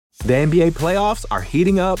The NBA playoffs are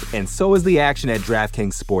heating up, and so is the action at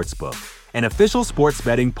DraftKings Sportsbook, an official sports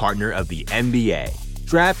betting partner of the NBA.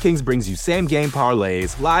 DraftKings brings you same-game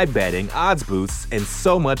parlays, live betting, odds boosts, and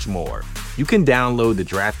so much more. You can download the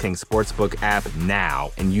DraftKings Sportsbook app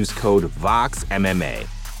now and use code VOXMMA.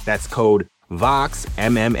 That's code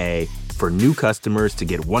VOXMMA for new customers to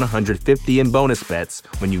get $150 in bonus bets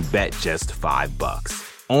when you bet just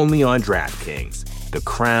 $5. Only on DraftKings. The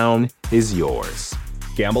crown is yours.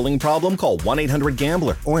 Gambling problem? Call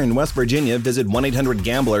 1-800-GAMBLER. Or in West Virginia, visit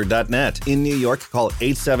 1-800-GAMBLER.net. In New York, call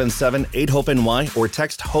 877-8-HOPE-NY or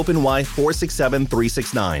text HOPE-NY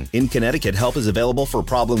 467-369. In Connecticut, help is available for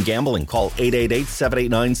problem gambling. Call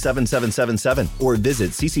 888-789-7777 or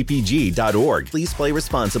visit ccpg.org. Please play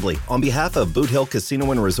responsibly. On behalf of Boot Hill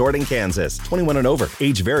Casino and Resort in Kansas, 21 and over.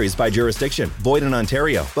 Age varies by jurisdiction. Void in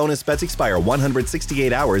Ontario. Bonus bets expire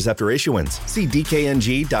 168 hours after issuance. See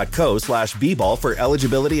dkng.co/bball for eligibility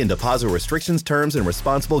and deposit restrictions, terms, and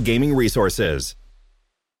responsible gaming resources.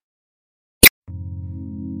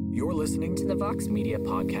 You're listening to the Vox Media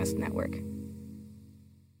Podcast Network.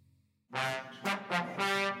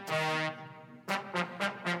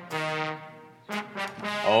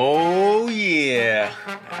 Oh, yeah.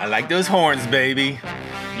 I like those horns, baby.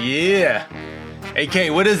 Yeah.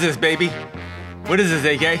 AK, what is this, baby? What is this,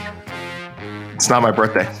 AK? It's not my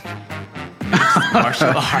birthday. Martial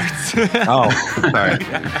arts. Oh, sorry.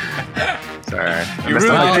 Sorry. You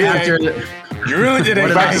ruined it.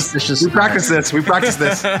 We practice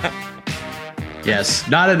this. Yes,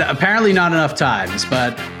 apparently not enough times,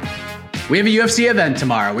 but we have a UFC event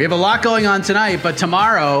tomorrow. We have a lot going on tonight, but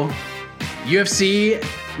tomorrow, UFC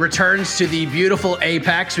returns to the beautiful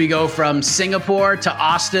Apex. We go from Singapore to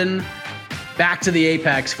Austin, back to the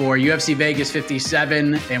Apex for UFC Vegas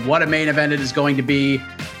 57, and what a main event it is going to be.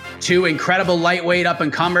 Two incredible lightweight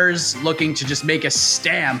up-and-comers looking to just make a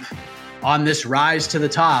stamp on this rise to the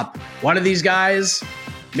top. One of these guys,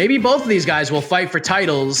 maybe both of these guys will fight for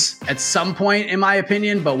titles at some point, in my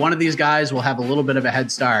opinion, but one of these guys will have a little bit of a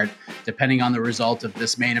head start, depending on the result of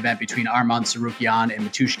this main event between Arman Tsarukyan and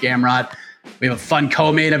Mateusz Gamrot. We have a fun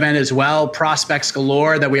co-main event as well, prospects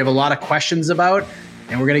galore that we have a lot of questions about.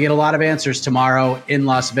 And we're going to get a lot of answers tomorrow in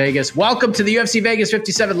Las Vegas. Welcome to the UFC Vegas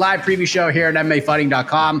 57 live preview show here at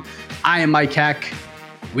MMAfighting.com. I am Mike Heck.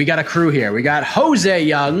 We got a crew here. We got Jose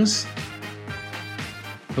Youngs.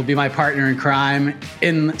 He'll be my partner in crime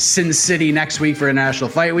in Sin City next week for International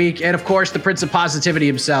Fight Week. And of course, the Prince of Positivity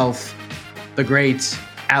himself, the great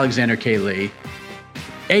Alexander K. Lee.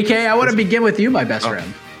 AK, I want to begin with you, my best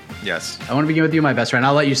friend. Yes. I want to begin with you, my best friend.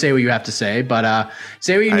 I'll let you say what you have to say, but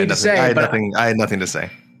say what you need to say. I had nothing to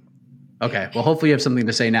say. Okay. Well, hopefully you have something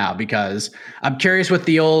to say now, because I'm curious what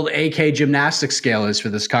the old AK gymnastics scale is for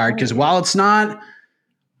this card. Because while it's not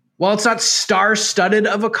star-studded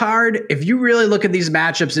of a card, if you really look at these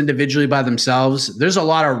matchups individually by themselves, there's a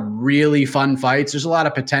lot of really fun fights. There's a lot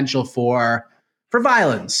of potential for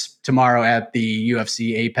violence tomorrow at the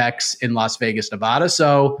UFC Apex in Las Vegas, Nevada.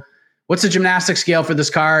 So what's the gymnastics scale for this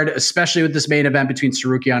card, especially with this main event between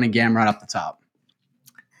Tsarukyan and Gamrot up the top?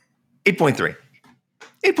 8.3.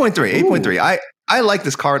 8.3. I like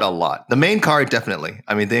this card a lot. The main card, definitely.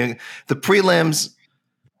 I mean, the prelims.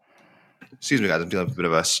 Excuse me, guys. I'm dealing with a bit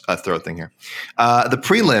of a throat thing here. The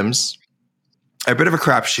prelims are a bit of a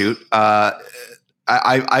crapshoot. But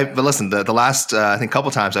listen, the last I think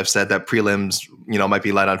couple times I've said that prelims, might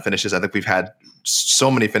be light on finishes. I think we've had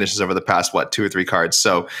so many finishes over the past 2 or 3 cards.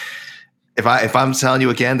 So if I'm telling you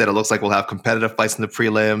again that it looks like we'll have competitive fights in the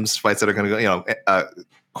prelims, fights that are going to go,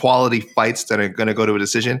 quality fights that are going to go to a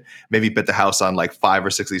decision, maybe bet the house on like 5 or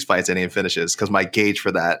 6 of these fights ending in finishes, because my gauge for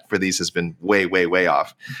these has been way, way, way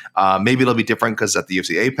off. Maybe it'll be different because at the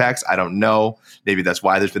UFC Apex, I don't know. Maybe that's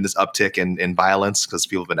why there's been this uptick in violence, because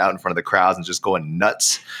people have been out in front of the crowds and just going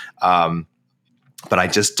nuts. But I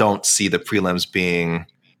just don't see the prelims being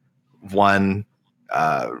one,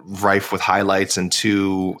 rife with highlights, and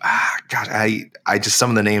 2, I just, some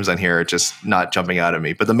of the names on here are just not jumping out at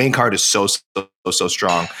me. But the main card is so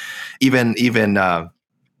strong. Even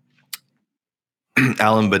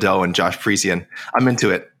Alan Badeau and Josh Parisian, I'm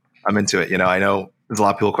into it. I know there's a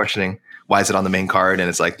lot of people questioning why is it on the main card, and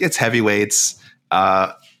it's like, it's heavyweights.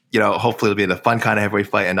 Hopefully it'll be the fun kind of heavyweight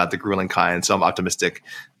fight and not the grueling kind. So I'm optimistic.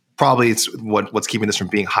 Probably it's what's keeping this from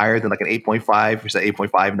being higher than like an 8.5 or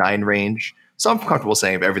 8.59 range. So I'm comfortable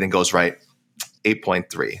saying if everything goes right,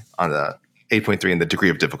 8.3 on the 8.3 in the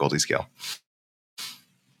degree of difficulty scale.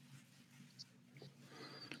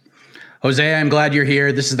 Jose, I'm glad you're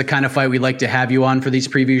here. This is the kind of fight we like to have you on for these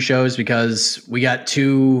preview shows, because we got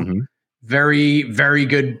two very, very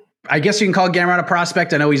good I guess you can call Gamrot a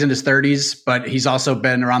prospect. I know he's in his 30s, but he's also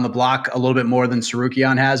been around the block a little bit more than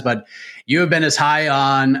Tsarukyan has. But you have been as high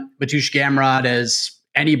on Mateusz Gamrot as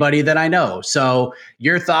anybody that I know. So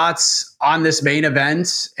your thoughts on this main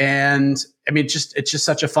event? And I mean, it's just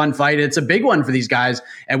such a fun fight. It's a big one for these guys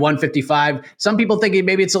at 155. Some people think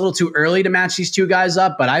maybe it's a little too early to match these two guys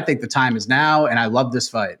up, but I think the time is now, and I love this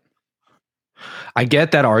fight. I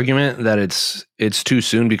get that argument that it's too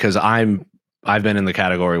soon because I've been in the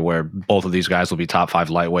category where both of these guys will be top 5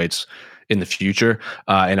 lightweights in the future.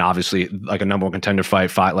 And obviously like a number one contender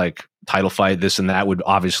fight, like title fight, this and that would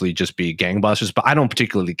obviously just be gangbusters, but I don't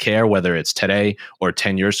particularly care whether it's today or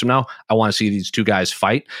 10 years from now. I want to see these two guys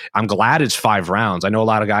fight. I'm glad it's 5 rounds. I know a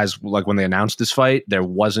lot of guys, like when they announced this fight, there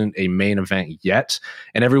wasn't a main event yet.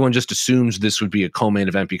 And everyone just assumes this would be a co-main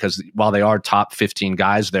event because while they are top 15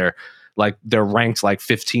 guys, they're ranked like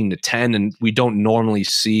 15 to 10. And we don't normally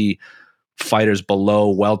see fighters below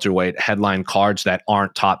welterweight headline cards that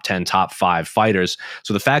aren't top 10, top 5 fighters.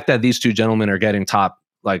 So the fact that these two gentlemen are getting top,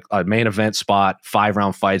 like a main event spot,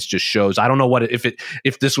 5-round fights just shows. I don't know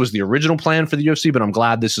if this was the original plan for the UFC, but I'm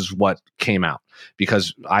glad this is what came out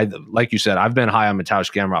because like you said, I've been high on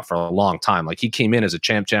Mateusz Gamrot for a long time. Like he came in as a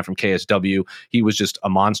champ from KSW. He was just a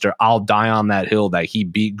monster. I'll die on that hill that he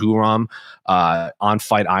beat Guram on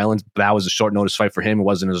Fight Island. That was a short notice fight for him. It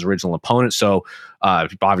wasn't his original opponent. So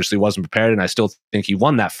he obviously wasn't prepared, and I still think he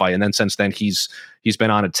won that fight. And then since then, he's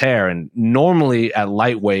been on a tear. And normally at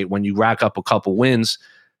lightweight, when you rack up a couple wins,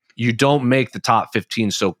 you don't make the top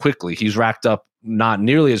 15 so quickly. He's racked up not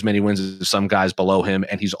nearly as many wins as some guys below him,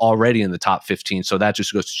 and he's already in the top 15. So that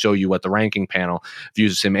just goes to show you what the ranking panel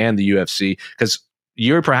views him and the UFC. Because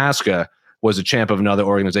Yuri Prohaska was a champ of another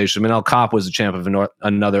organization. Manel Kopp was the champ of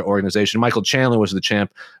another organization. Michael Chandler was the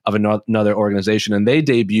champ of another organization. And they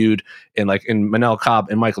debuted in Manel Kopp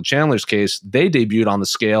and Michael Chandler's case, they debuted on the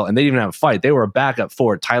scale and they didn't even have a fight. They were a backup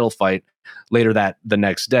for a title fight later the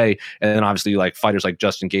next day. And then obviously like fighters like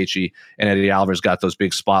Justin Gaethje and Eddie Alvarez got those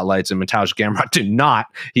big spotlights, and Mateusz Gamrot did not.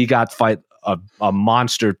 He got fight a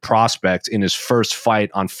monster prospect in his first fight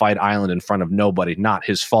on Fight Island in front of nobody. Not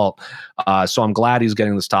his fault. So I'm glad he's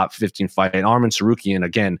getting this top 15 fight. And Arman Tsarukyan,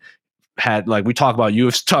 again, had, like we talk about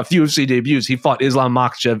tough UFC debuts. He fought Islam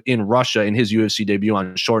Makhachev in Russia in his UFC debut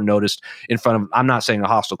on short notice in front of, I'm not saying a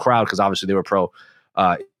hostile crowd because obviously they were pro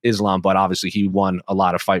Islam, but obviously he won a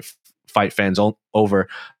lot of fight fans over.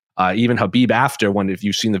 Even Habib after, if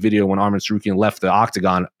you've seen the video when Arman Tsarukyan left the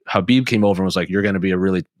octagon, Habib came over and was like, you're going to be a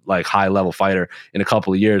really like high level fighter in a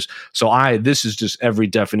couple of years. So this is just every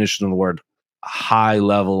definition of the word high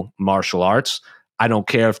level martial arts. I don't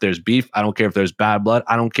care if there's beef. I don't care if there's bad blood.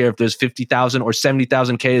 I don't care if there's 50,000 or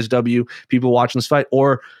 70,000 KSW people watching this fight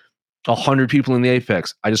or 100 people in the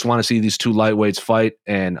Apex. I just want to see these two lightweights fight,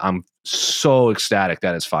 and I'm so ecstatic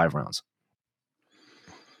that it's 5 rounds.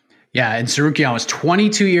 Yeah, and Tsarukyan was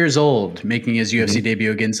 22 years old making his UFC debut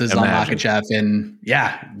against Islam Makhachev. And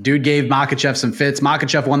yeah, dude gave Makhachev some fits.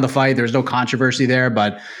 Makhachev won the fight. There's no controversy there,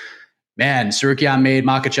 but man, Tsarukyan made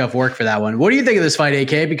Makhachev work for that one. What do you think of this fight,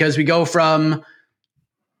 AK? Because we go from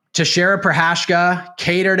Teixeira Prohaska,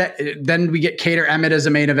 then we get Kattar Emmett as a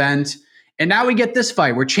main event. And now we get this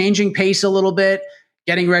fight. We're changing pace a little bit,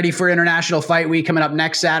 getting ready for International Fight Week coming up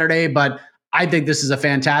next Saturday, but I think this is a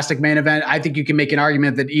fantastic main event. I think you can make an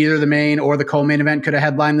argument that either the main or the co-main event could have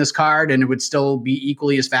headlined this card, and it would still be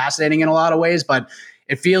equally as fascinating in a lot of ways. But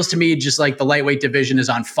it feels to me just like the lightweight division is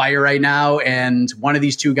on fire right now, and one of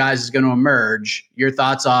these two guys is going to emerge. Your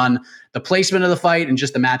thoughts on the placement of the fight and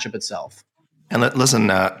just the matchup itself? And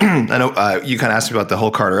listen, I know you kind of asked me about the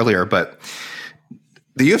whole card earlier, but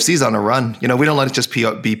the UFC's on a run. We don't let it just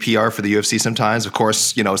be PR for the UFC sometimes. Of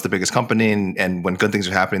course, it's the biggest company, and when good things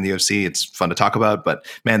are happening in the UFC, it's fun to talk about. But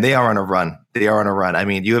man, they are on a run. I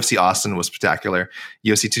mean, UFC Austin was spectacular.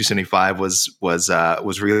 UFC 275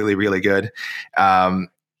 was really, really good. And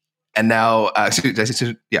now,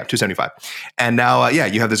 275. And now,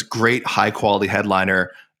 you have this great high quality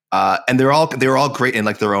headliner. And they're all great in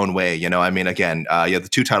like their own way. I mean, again, you have the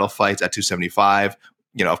 2 title fights at 275.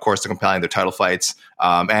 Of course, they're compelling their title fights.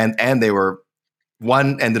 And they were,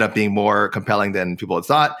 one ended up being more compelling than people had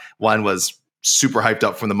thought. One was super hyped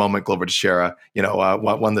up from the moment Glover Teixeira,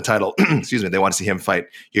 won the title. Excuse me. They want to see him fight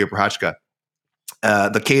Yuri Prohaska.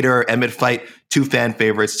 The Kattar Emmett fight, 2 fan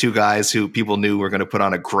favorites, 2 guys who people knew were going to put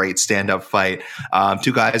on a great stand-up fight.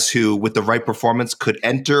 2 guys who, with the right performance, could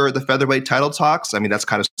enter the featherweight title talks. I mean, that's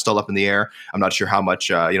kind of still up in the air. I'm not sure how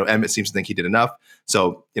much, Emmett seems to think he did enough.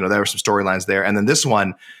 So, there were some storylines there. And then this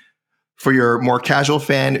one, for your more casual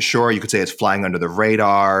fan, sure, you could say it's flying under the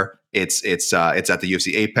radar. It's at the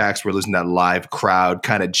UFC Apex. We're losing that live crowd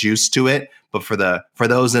kind of juice to it. But for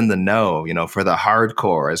those in the know, for the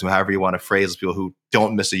hardcore, as however you want to phrase, people who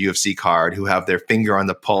don't miss a UFC card, who have their finger on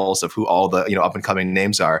the pulse of who all the up and coming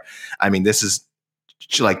names are. I mean, this is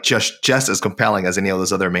like just as compelling as any of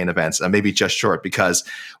those other main events, and maybe just short, because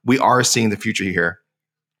we are seeing the future here.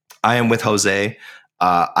 I am with Jose.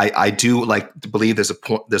 I do believe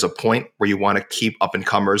there's a point where you want to keep up and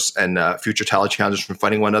comers and future title challengers from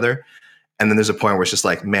fighting one another, and then there's a point where it's just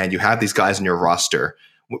like, man, you have these guys in your roster.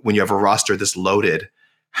 When you have a roster this loaded,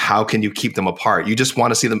 how can you keep them apart? You just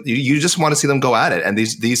want to see them. You just want to see them go at it. And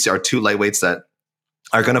these are two lightweights that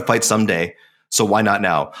are going to fight someday. So why not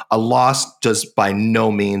now? A loss does by no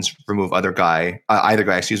means remove either guy,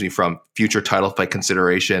 from future title fight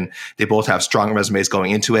consideration. They both have strong resumes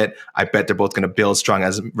going into it. I bet they're both going to build strong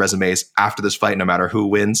resumes after this fight, no matter who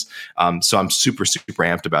wins. So I'm super, super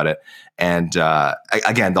amped about it. And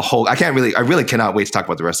again, I really cannot wait to talk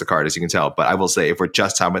about the rest of the card, as you can tell. But I will say, if we're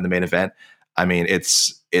just talking about the main event, I mean,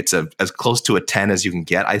 it's as close to a 10 as you can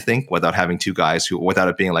get, I think, without having two guys without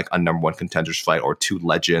it being like a number one contenders fight or two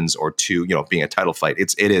legends or two, being a title fight.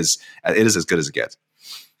 It is as good as it gets.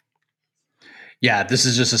 Yeah, this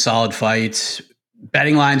is just a solid fight.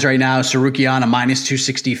 Betting lines right now, Tsarukyan, a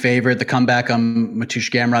 -260 favorite. The comeback on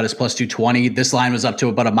Mateusz Gamrot is +220. This line was up to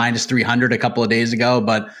about a -300 a couple of days ago,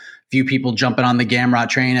 but few people jumping on the Gamrot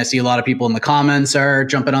train. I see a lot of people in the comments are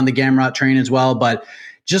jumping on the Gamrot train as well, but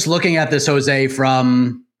just looking at this, Jose,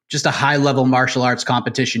 from just a high-level martial arts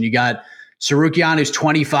competition, you got Tsarukyan, who's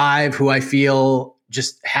 25, who I feel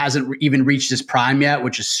just hasn't even reached his prime yet,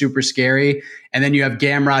 which is super scary. And then you have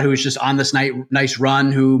Gamrot, who's just on this nice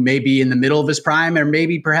run, who may be in the middle of his prime, or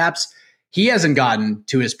maybe perhaps he hasn't gotten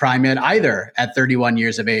to his prime yet either at 31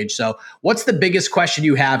 years of age. So what's the biggest question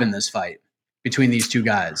you have in this fight between these two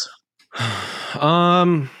guys?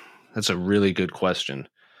 That's a really good question.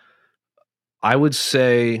 I would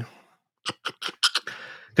say,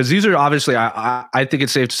 because these are obviously, I think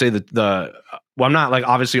it's safe to say that I'm not like,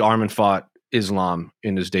 obviously Arman fought Islam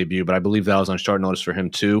in his debut, but I believe that was on short notice for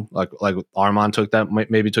him too. Like Arman took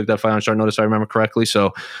that fight on short notice, if I remember correctly.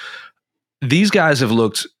 So these guys have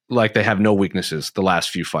looked like they have no weaknesses the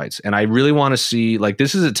last few fights. And I really want to see, like,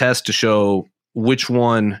 this is a test to show which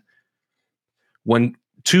one, when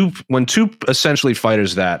two essentially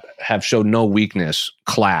fighters that have showed no weakness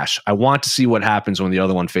clash, I want to see what happens when the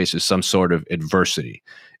other one faces some sort of adversity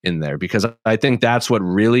in there, because I think that's what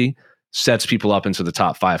really sets people up into the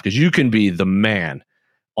top five, because you can be the man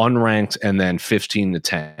unranked and then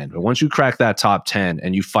 15-10, but once you crack that top 10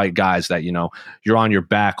 and you fight guys that you're on your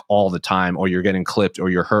back all the time, or you're getting clipped, or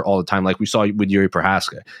you're hurt all the time, like we saw with Yuri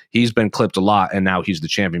Prohaska. He's been clipped a lot and now he's the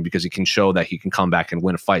champion because he can show that he can come back and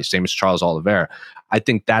win a fight, same as Charles Oliveira. I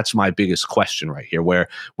think that's my biggest question right here, where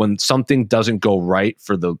when something doesn't go right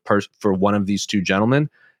for one of these two gentlemen,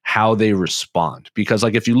 how they respond. Because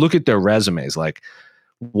like if you look at their resumes, like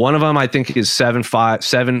one of them I think is 7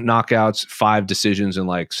 knockouts, 5 decisions, and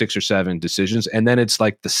like 6 or 7 decisions, and then it's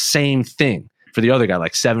like the same thing for the other guy,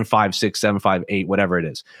 like 7-5, 6, 7-5, 8, whatever it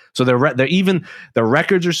is. So they're even the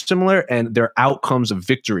records are similar, and their outcomes of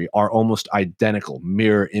victory are almost identical,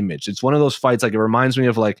 mirror image. It's one of those fights, like it reminds me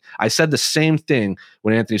of, like, I said the same thing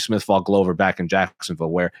when Anthony Smith fought Glover back in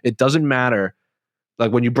Jacksonville, where it doesn't matter.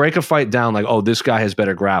 Like when you break a fight down, like, oh, this guy has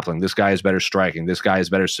better grappling, this guy has better striking, this guy has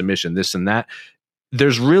better submission, this and that.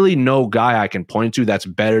 There's really no guy I can point to that's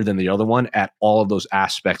better than the other one at all of those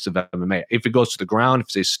aspects of MMA. If it goes to the ground,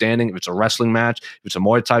 if it's standing, if it's a wrestling match, if it's a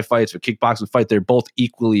Muay Thai fight, if it's a kickboxing fight, they're both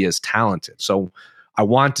equally as talented. So I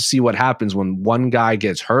want to see what happens when one guy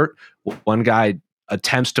gets hurt, one guy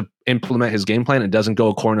attempts to implement his game plan and doesn't go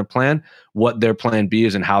according to plan, what their plan B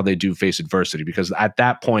is and how they do face adversity. Because at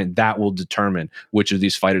that point, that will determine which of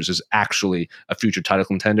these fighters is actually a future title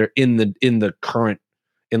contender in the current,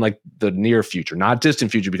 in like the near future, not distant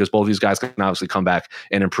future, because both of these guys can obviously come back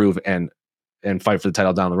and improve and fight for the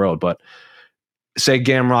title down the road. But say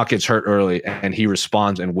Gamrot gets hurt early and he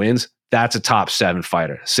responds and wins, that's a top 7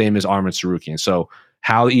 fighter, same as Arman Tsarukyan. So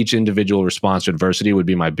how each individual responds to adversity would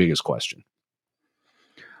be my biggest question.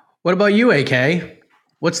 What about you, AK?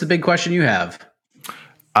 What's the big question you have?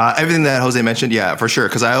 Everything that Jose mentioned, yeah, for sure.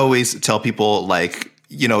 Because I always tell people, like,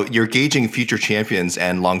 you're gauging future champions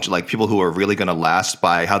and people who are really going to last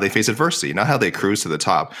by how they face adversity, not how they cruise to the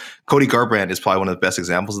top. Cody Garbrandt is probably one of the best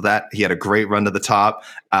examples of that. He had a great run to the top.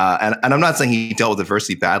 And I'm not saying he dealt with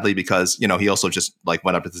adversity badly, because, he also just like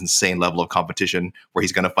went up to this insane level of competition where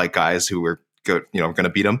he's going to fight guys who were good, going to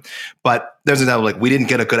beat him. But there's an example, like, we didn't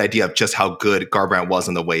get a good idea of just how good Garbrandt was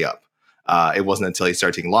on the way up. It wasn't until he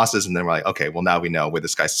started taking losses, and then we're like, okay, well, now we know where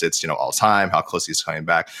this guy sits, all the time, how close he's coming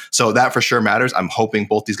back. So that for sure matters. I'm hoping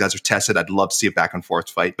both these guys are tested. I'd love to see a back and forth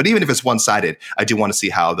fight, but even if it's one-sided, I do want to see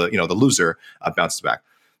how the loser bounces back.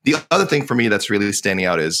 The other thing for me that's really standing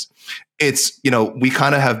out is we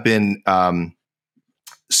kind of have been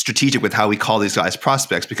strategic with how we call these guys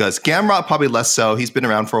prospects, because Gamrot probably less so. He's been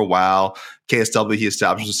around for a while. KSW, he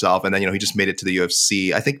established himself, and then he just made it to the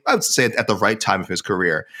UFC. I think I would say at the right time of his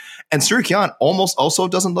career. And Tsarukyan almost also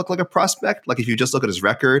doesn't look like a prospect. Like if you just look at his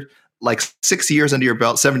record, like 6 years under your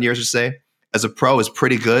belt, 7 years to say, as a pro is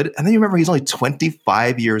pretty good. And then you remember he's only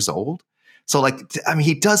 25 years old. So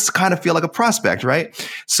he does kind of feel like a prospect, right?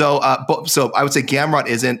 So I would say Gamrot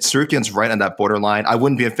isn't. Tsarukyan's right on that borderline. I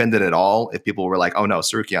wouldn't be offended at all if people were like, oh no,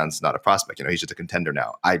 Tsarukyan's not a prospect. He's just a contender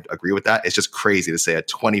now. I agree with that. It's just crazy to say a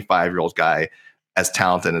 25-year-old guy as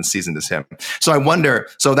talented and seasoned as him. So I wonder,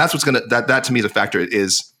 that's what's that to me is a factor,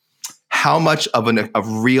 is how much of a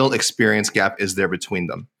real experience gap is there between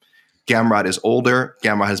them? Gamrot is older.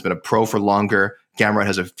 Gamrot has been a pro for longer. Gamrot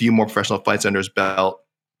has a few more professional fights under his belt.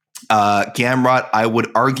 Gamrot, I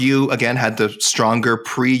would argue, again, had the stronger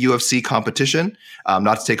pre-UFC competition.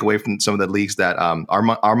 Not to take away from some of the leagues that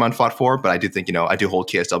Arman fought for, but I do think, I do hold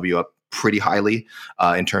KSW up pretty highly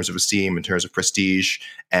in terms of esteem, in terms of prestige,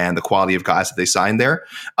 and the quality of guys that they signed there.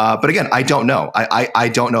 But again, I don't know. I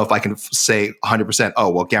don't know if I can say 100%,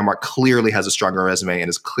 oh, well, Gamrot clearly has a stronger resume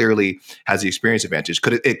and clearly has the experience advantage.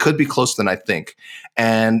 It could be closer than I think.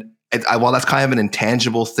 And while that's kind of an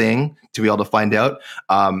intangible thing to be able to find out,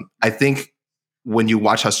 I think when you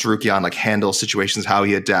watch how Tsarukyan handles situations, how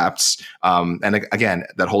he adapts, and again,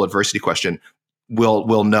 that whole adversity question,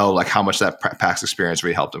 we'll know how much that past experience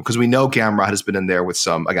really helped him. Because we know Gamrot has been in there with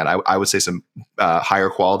some, again, I would say some higher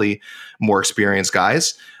quality, more experienced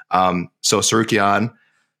guys. So Tsarukyan,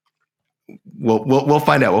 we'll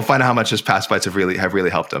find out. We'll find out how much his past fights have really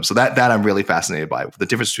helped him. So that I'm really fascinated by, the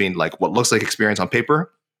difference between what looks like experience on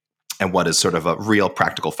paper and what is sort of a real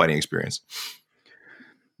practical fighting experience.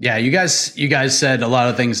 Yeah, you guys said a lot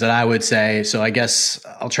of things that I would say. So I guess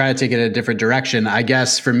I'll try to take it a different direction. I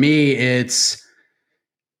guess for me, is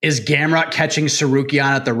Gamrot catching Tsarukyan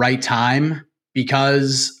at the right time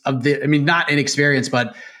because of not inexperience,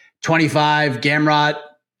 but 25, Gamrot,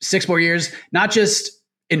 6 more years, not just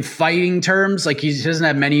in fighting terms. He doesn't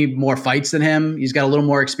have many more fights than him. He's got a little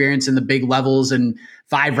more experience in the big levels and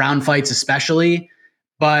 5-round fights, especially,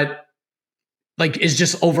 but is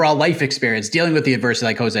just overall life experience dealing with the adversity.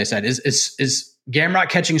 Like Jose said, is Gamrot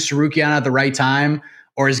catching Tsarukyan at the right time,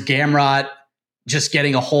 or is Gamrot just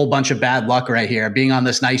getting a whole bunch of bad luck right here, being on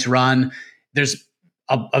this nice run? There's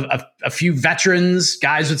a few veterans,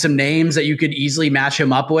 guys with some names that you could easily match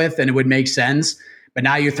him up with, and it would make sense. But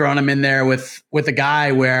now you're throwing him in there with a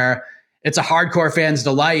guy where it's a hardcore fan's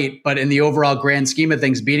delight, but in the overall grand scheme of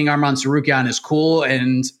things, beating Arman Tsarukyan is cool,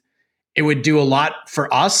 and it would do a lot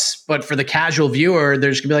for us. But for the casual viewer,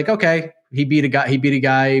 they're just gonna be like, okay, he beat a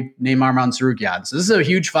guy named Arman Tsarukyan. So this is a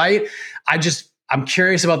huge fight. I'm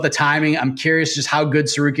curious about the timing. I'm curious just how good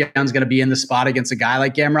Tsarukyan's going to be in the spot against a guy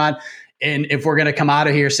like Gamrot. And if we're going to come out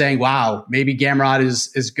of here saying, wow, maybe Gamrot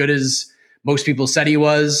is as good as most people said he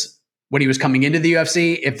was when he was coming into the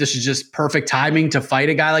UFC, if this is just perfect timing to fight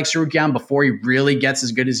a guy like Tsarukyan before he really gets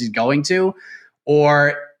as good as he's going to,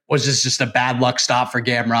 or was this just a bad luck stop for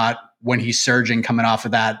Gamrot when he's surging coming off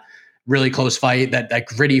of that really close fight, that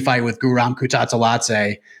gritty fight with Guram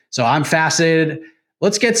Kutateladze. So I'm fascinated.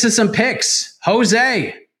 Let's get to some picks.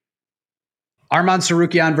 Jose, Arman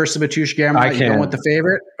Tsarukyan versus Mateusz Gamrot. You going with the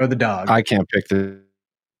favorite or the dog? I can't pick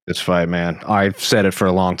this fight, man. I've said it for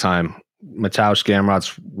a long time. Mateusz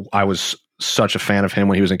Gamrot's, I was such a fan of him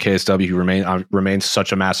when he was in KSW. He remains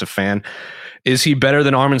such a massive fan. Is he better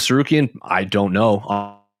than Arman Tsarukyan? I don't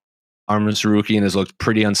know. Arman Tsarukyan has looked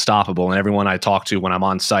pretty unstoppable, and everyone I talked to when I'm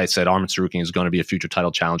on site said Arman Tsarukyan is going to be a future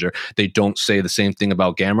title challenger. They don't say the same thing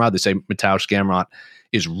about Gamrot. They say Mateusz Gamrot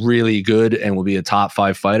is really good and will be a top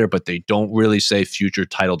 5 fighter, but they don't really say future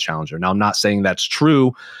title challenger. Now, I'm not saying that's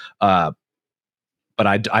true, but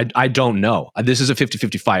I don't know. This is a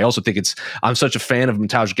 50-50 fight. I also think I'm such a fan of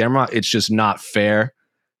Mateusz Gamrot, it's just not fair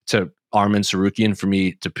to Arman Tsarukyan for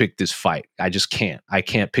me to pick this fight. I just can't. I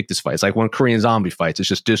can't pick this fight. It's like when Korean Zombie fights. It's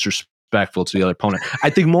just disrespectful to the other opponent. I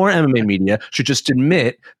think more MMA media should just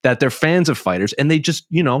admit that they're fans of fighters and they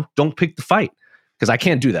just, don't pick the fight. Because I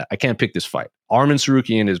can't do that. I can't pick this fight. Arman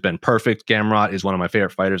Tsarukyan has been perfect. Gamrot is one of my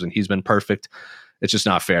favorite fighters, and he's been perfect. It's just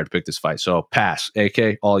not fair to pick this fight. So pass.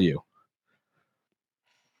 AK, all you.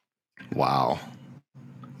 Wow.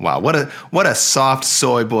 What a soft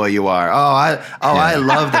soy boy you are. I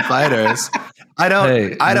love the fighters. I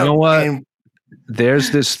don't. You know what?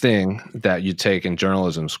 There's this thing that you take in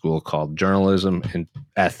journalism school called journalism and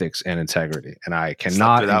ethics and integrity, and I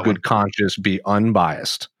cannot, in good conscience, be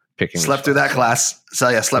unbiased. Slept through that class. So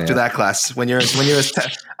yeah, slept through that class. When you're as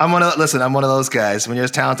I'm one of those guys. When you're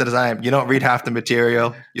as talented as I am, you don't read half the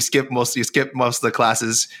material. You skip most of the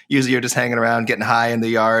classes. Usually you're just hanging around, getting high in the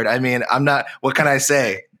yard. I mean, I'm not. What can I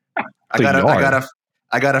say? I got a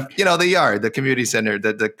the yard, the community center,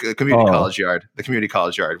 the community college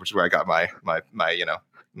yard, which is where I got my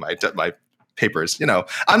papers.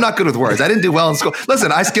 I'm not good with words. I didn't do well in school.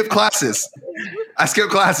 Listen, I skipped classes.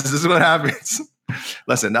 This is what happens.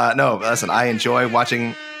 Listen, I enjoy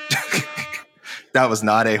watching. That was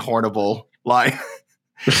not a horrible line.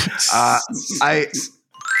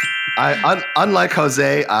 Unlike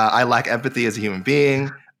Jose, I lack empathy as a human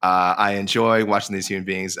being. I enjoy watching these human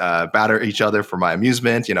beings batter each other for my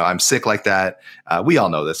amusement. I'm sick like that. We all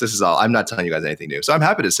know this. This is all. I'm not telling you guys anything new. So I'm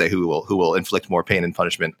happy to say who will inflict more pain and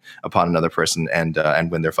punishment upon another person and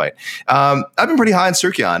win their fight. I've been pretty high on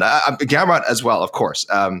Tsarukyan. Gamrot as well, of course.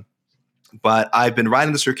 But I've been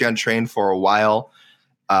riding the Tsarukyan train for a while.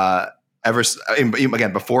 Before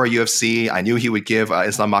UFC, I knew he would give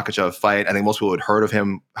Islam Makhachev a fight. I think most people who had heard of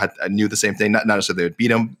him knew the same thing. Not necessarily they would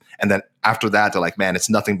beat him. And then after that, they're like, man, it's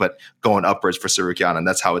nothing but going upwards for Tsarukyan. And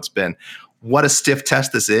that's how it's been. What a stiff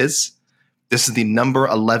test this is. This is the number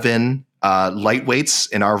 11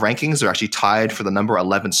 lightweights in our rankings. They're actually tied for the number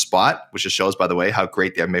 11 spot, which just shows, by the way, how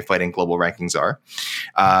great the MMA fighting global rankings are.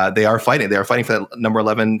 They are fighting. They are fighting for that number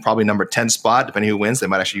 11, probably number 10 spot. Depending who wins, they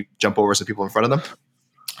might actually jump over some people in front of them.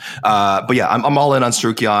 But yeah, I'm all in on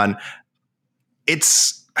Tsarukyan.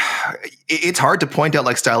 It's hard to point out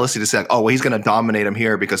like stylistically to say, like, oh, well, he's going to dominate him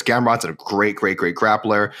here because Gamrot's a great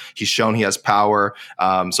grappler. He's shown he has power.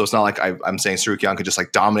 So it's not like I'm saying Tsarukyan could just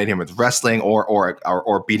like dominate him with wrestling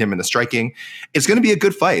or beat him in the striking. It's going to be a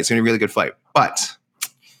good fight. It's going to be a really good fight. But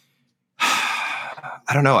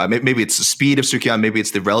I don't know. Maybe it's the speed of Tsarukyan. Maybe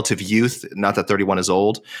it's the relative youth. Not that 31 is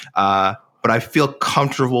old. But I feel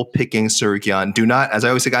comfortable picking Tsarukyan. Do not, as I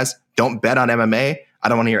always say, guys, don't bet on MMA. I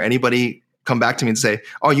don't want to hear anybody come back to me and say,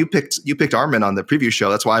 oh, you picked Arman on the preview show.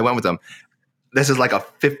 That's why I went with him. This is like a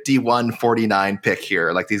 51-49 pick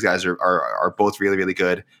here. Like these guys are both really, really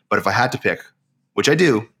good. But if I had to pick, which I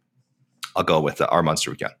do, I'll go with Arman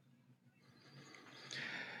Tsarukyan.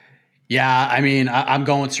 Yeah, I mean, I'm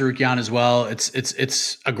going with Tsarukyan as well.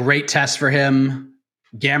 It's a great test for him.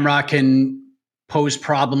 Gamrot can pose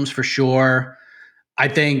problems for sure. I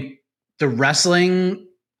think the wrestling,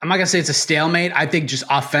 I'm not going to say it's a stalemate. I think just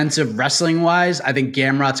offensive wrestling wise, I think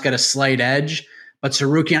Gamrot's got a slight edge, but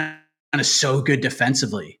Tsarukyan is so good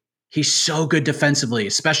defensively. He's so good defensively,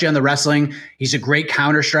 especially on the wrestling. He's a great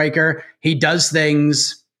counter striker. He does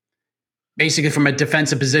things basically from a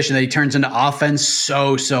defensive position that he turns into offense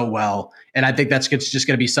so well. And I think that's just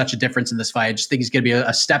going to be such a difference in this fight. I just think he's going to be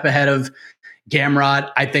a step ahead of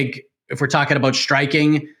Gamrot. I think if we're talking about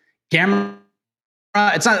striking, Gamrot,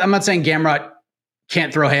 I'm not saying Gamrot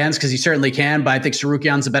can't throw hands because he certainly can, but I think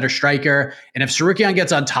Tsarukyan's a better striker. And if Tsarukyan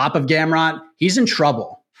gets on top of Gamrot, he's in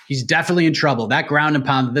trouble. He's definitely in trouble. That ground and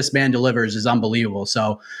pound that this man delivers is unbelievable.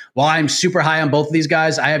 So while I'm super high on both of these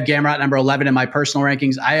guys, I have Gamrot number 11 in my personal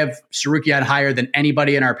rankings. I have Tsarukyan higher than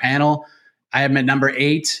anybody in our panel. I have him at number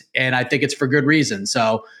 8, and I think it's for good reason.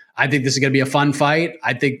 So I think this is going to be a fun fight.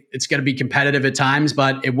 I think it's going to be competitive at times,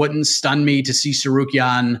 but it wouldn't stun me to see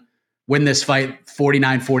Tsarukyan win this fight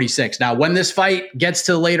 49-46. Now, when this fight gets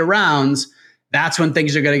to the later rounds, that's when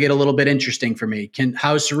things are going to get a little bit interesting for me.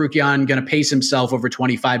 How's Tsarukyan going to pace himself over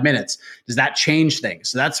 25 minutes? Does that change things?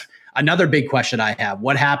 So that's another big question I have.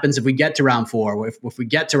 What happens if we get to round 4, if we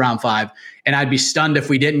get to round 5? And I'd be stunned if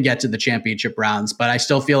we didn't get to the championship rounds, but I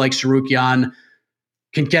still feel like Tsarukyan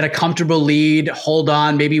can get a comfortable lead, hold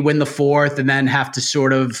on, maybe win the 4th, and then have to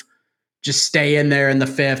sort of just stay in there in the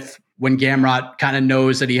 5th when Gamrot kind of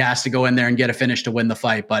knows that he has to go in there and get a finish to win the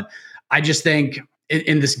fight. But I just think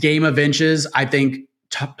in this game of inches, I think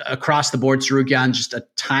across the board, Tsarukyan just a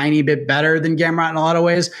tiny bit better than Gamrot in a lot of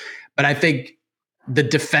ways. But I think the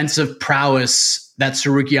defensive prowess that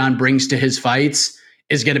Tsarukyan brings to his fights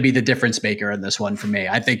is going to be the difference maker in this one for me.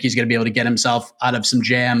 I think he's going to be able to get himself out of some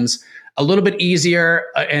jams a little bit easier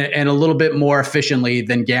and a little bit more efficiently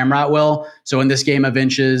than Gamrot will. So in this game of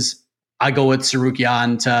inches, I go with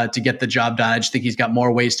Tsarukyan to get the job done. I just think he's got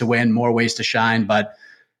more ways to win, more ways to shine. But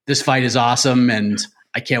this fight is awesome, and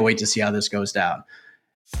I can't wait to see how this goes down.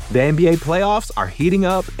 The NBA playoffs are heating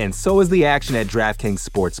up, and so is the action at DraftKings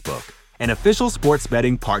Sportsbook, an official sports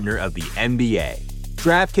betting partner of the NBA.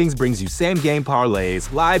 DraftKings brings you same-game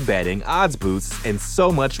parlays, live betting, odds boosts, and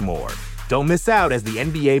so much more. Don't miss out as the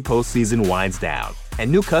NBA postseason winds down.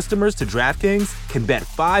 And new customers to DraftKings can bet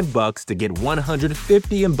 $5 to get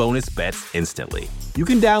 $150 in bonus bets instantly. You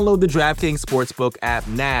can download the DraftKings Sportsbook app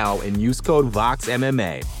now and use code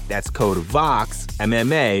VOXMMA. That's code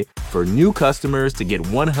VOXMMA for new customers to get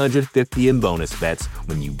 $150 in bonus bets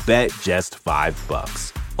when you bet just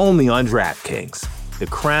 $5. Only on DraftKings. The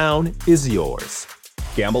crown is yours.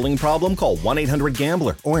 Gambling problem? Call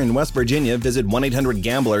 1-800-GAMBLER. Or in West Virginia, visit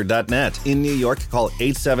 1-800-GAMBLER.net. In New York, call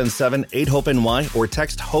 877-8-HOPE-NY or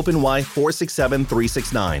text HOPE-NY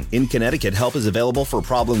 467-369. In Connecticut, help is available for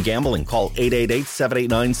problem gambling. Call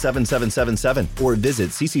 888-789-7777 or visit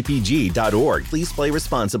ccpg.org. Please play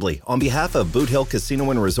responsibly. On behalf of Boot Hill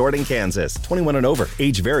Casino and Resort in Kansas, 21 and over.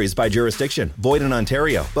 Age varies by jurisdiction. Void in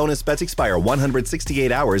Ontario. Bonus bets expire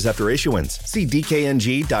 168 hours after issuance. See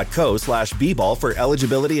dkng.co/bball for eligibility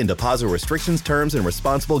and deposit restrictions, terms, and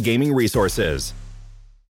responsible gaming resources.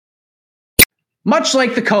 Much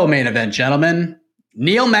like the co-main event, gentlemen,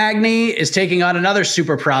 Neil Magny is taking on another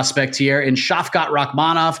super prospect here in Shavkat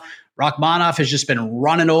Rakhmonov. Rakhmonov has just been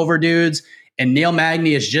running over dudes, and Neil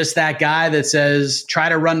Magny is just that guy that says, try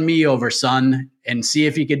to run me over, son, and see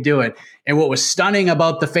if you could do it. And what was stunning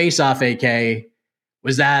about the face-off, AK,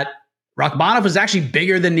 was that Rakhmonov was actually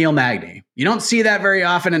bigger than Neil Magny. You don't see that very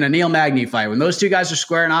often in a Neil Magny fight. When those two guys are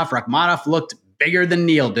squaring off, Rakhmonov looked bigger than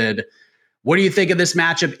Neil did. What do you think of this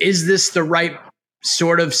matchup? Is this the right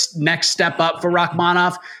sort of next step up for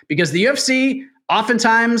Rakhmonov? Because the UFC,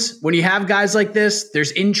 oftentimes when you have guys like this,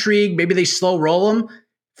 there's intrigue. Maybe they slow roll them.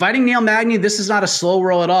 Fighting Neil Magny, this is not a slow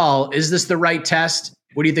roll at all. Is this the right test?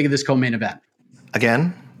 What do you think of this co-main event?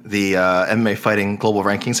 Again, the MMA fighting global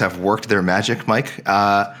rankings have worked their magic, Mike.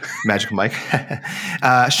 Magic Mike.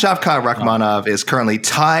 Shavkat Rakhmonov is currently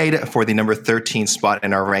tied for the number 13 spot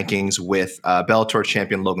in our rankings with Bellator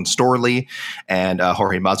champion Logan Storley and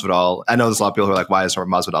Jorge Masvidal. I know there's a lot of people who are like, why is Jorge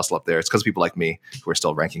Masvidal still up there? It's because people like me who are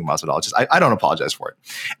still ranking Masvidal. I don't apologize for it.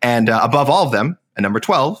 And above all of them, at number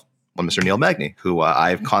 12, Mr. Neil Magny, who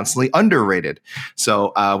I've constantly underrated.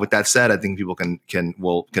 So with that said, I think people can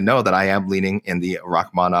know that I am leaning in the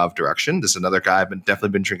Rakhmonov direction. This is another guy I've definitely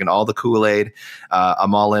been drinking all the Kool-Aid.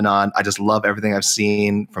 I'm all in on. I just love everything I've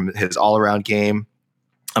seen from his all-around game.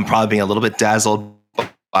 I'm probably being a little bit dazzled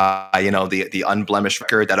by the unblemished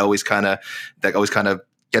record that always kind of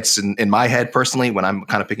gets in my head personally when I'm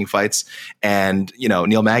kind of picking fights. And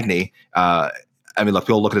Neil Magny. Look,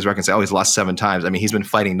 people look at his record and say, he's lost 7 times. I mean, he's been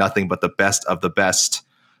fighting nothing but the best of the best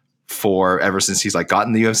ever since he's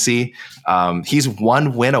gotten the UFC. He's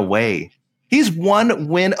one win away. He's one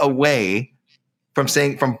win away from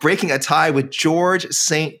breaking a tie with George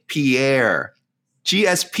St. Pierre.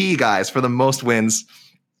 GSP, guys, for the most wins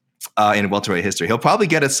in welterweight history. He'll probably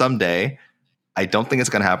get it someday. I don't think it's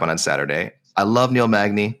going to happen on Saturday. I love Neil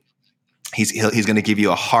Magny. He's going to give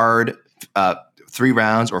you a hard 3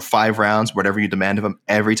 rounds or 5 rounds, whatever you demand of him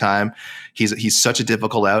every time. He's such a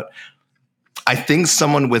difficult out. I think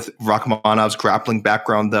someone with Rakhmonov's grappling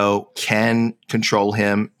background, though, can control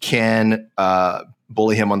him, can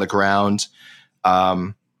bully him on the ground.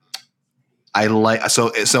 So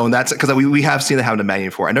that's because we have seen that happen to Magny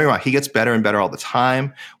before. I know you're right. He gets better and better all the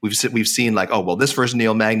time. We've seen this version of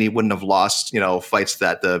Neil Magny wouldn't have lost, fights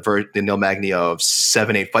that the Neil Magny of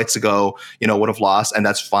 7-8 fights ago, would have lost. And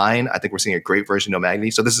that's fine. I think we're seeing a great version of Neil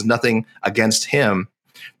Magny. So this is nothing against him.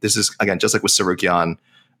 This is, again, just like with Tsarukyan,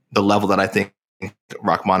 the level that I think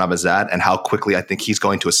Rakhmonov is at and how quickly I think he's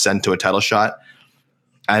going to ascend to a title shot.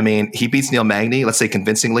 I mean, he beats Neil Magny, let's say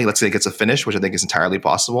convincingly, let's say he gets a finish, which I think is entirely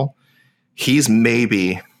possible. He's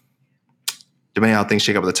maybe, depending on how things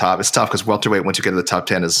shake up at the top, it's tough because welterweight, once you get to the top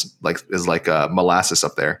 10, is like molasses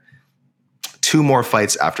up there. 2 more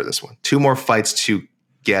fights after this one. 2 more fights to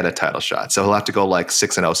get a title shot. So he'll have to go 6-0,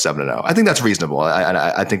 7-0. I think that's reasonable.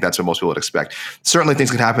 I think that's what most people would expect. Certainly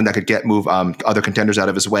things could happen that could move other contenders out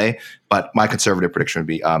of his way. But my conservative prediction would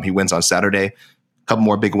be he wins on Saturday, a couple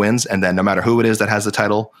more big wins, and then no matter who it is that has the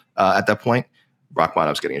title at that point,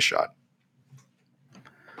 Rakhmonov's getting a shot.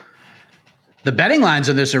 The betting lines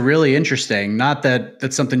of this are really interesting. Not that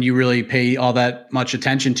that's something you really pay all that much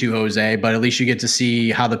attention to, Jose, but at least you get to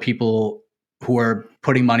see how the people who are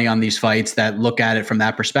putting money on these fights that look at it from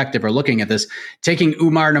that perspective are looking at this. Taking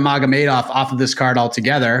Umar Nurmagomedov off of this card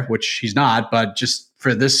altogether, which he's not, but just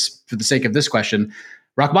for the sake of this question,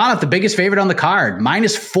 Rakhmonov, the biggest favorite on the card,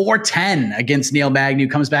 minus 410 against Neil Magny, who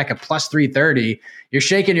comes back at plus 330. You're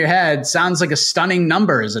shaking your head. Sounds like a stunning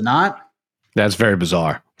number, is it not? That's very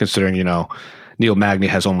bizarre, considering, Neil Magny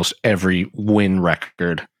has almost every win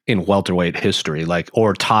record in welterweight history,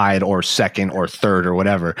 or tied or second or third or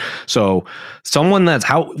whatever. So someone that's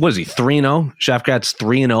was he 3-0? Shavkat's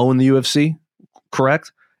 3-0 in the UFC,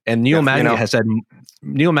 correct? And Neil Magny has had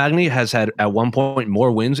Neil Magny has had at one point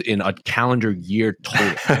more wins in a calendar year total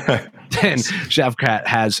than Shavkat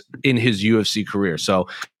has in his UFC career. So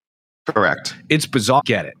correct. It's bizarre.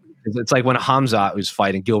 Get it. It's like when Hamzat was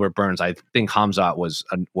fighting Gilbert Burns. I think Hamzat was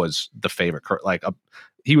the favorite.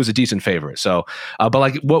 He was a decent favorite. So, but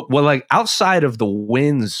like like outside of the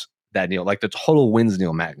wins that the total wins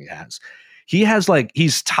Neil Magny has,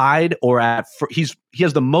 he's tied or he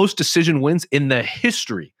has the most decision wins in the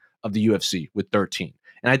history of the UFC with 13.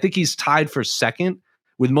 And I think he's tied for second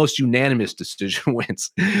with most unanimous decision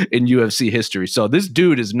wins in UFC history. So this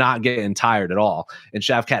dude is not getting tired at all. And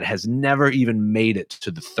Shavkat has never even made it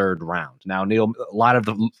to the third round. Now, a lot of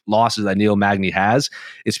the losses that Neil Magny has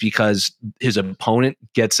is because his opponent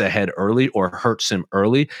gets ahead early or hurts him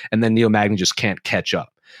early, and then Neil Magny just can't catch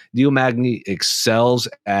up. Neil Magny excels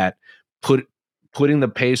at putting the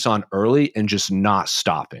pace on early and just not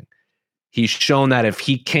stopping. He's shown that if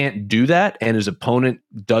he can't do that and his opponent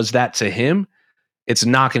does that to him, it's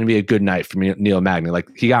not going to be a good night for Neil Magny. Like,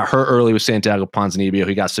 he got hurt early with Santiago Ponzinibbio.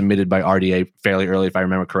 He got submitted by RDA fairly early, if I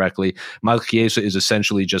remember correctly. Michael Chiesa is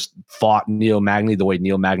essentially just fought Neil Magny the way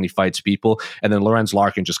Neil Magny fights people. And then Lorenz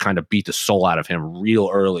Larkin just kind of beat the soul out of him real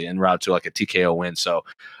early en route to like a TKO win. So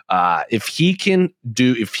if he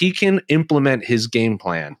can implement his game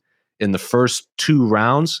plan in the first two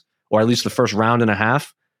rounds, or at least the first round and a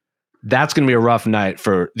half, that's going to be a rough night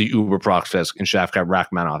for the Uber Proxfest and Shavkat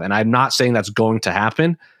Rakhmonov. And I'm not saying that's going to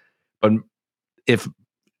happen, but if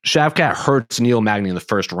Shavkat hurts Neil Magny in the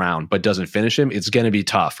first round but doesn't finish him, it's going to be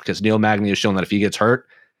tough because Neil Magny has shown that if he gets hurt,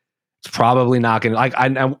 it's probably not going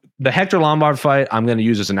to the Hector Lombard fight I'm going to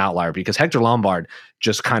use as an outlier because Hector Lombard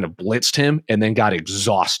just kind of blitzed him and then got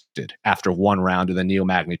exhausted after one round, and then Neil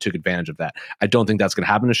Magny took advantage of that. I don't think that's going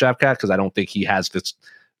to happen to Shavkat because I don't think he has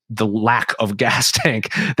the lack of gas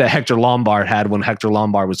tank that Hector Lombard had when Hector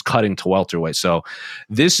Lombard was cutting to welterweight. So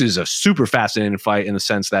this is a super fascinating fight in the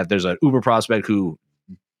sense that there's an Uber prospect who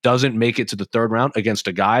doesn't make it to the third round against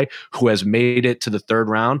a guy who has made it to the third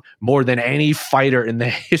round more than any fighter in the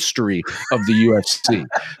history of the UFC.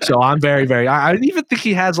 So I'm very, very, I even think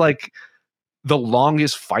he has like the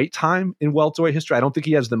longest fight time in welterweight history. I don't think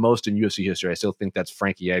he has the most in UFC history. I still think that's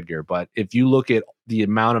Frankie Edgar. But if you look at the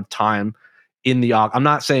amount of time in the, I'm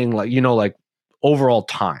not saying like overall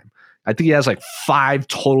time, I think he has like 5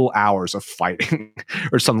 total hours of fighting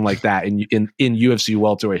or something like that in UFC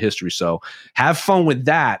welterweight history. So have fun with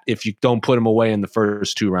that if you don't put him away in the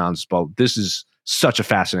first 2 rounds. But this is such a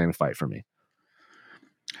fascinating fight for me.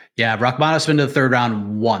 Yeah, Rakhmonov's been to the third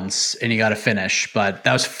round once and he got a finish, but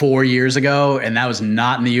that was 4 years ago and that was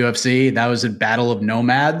not in the UFC. That was a Battle of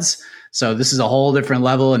Nomads. So this is a whole different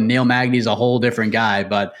level and Neil Magny's a whole different guy.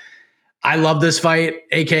 But I love this fight.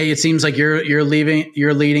 AK, it seems like you're leaning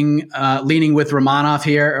with Rakhmonov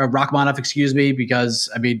here, or Rakhmonov, excuse me, because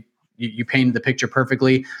I mean you painted the picture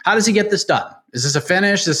perfectly. How does he get this done? Is this a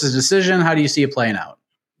finish? This is a decision? How do you see it playing out?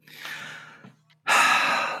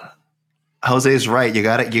 Jose's right. You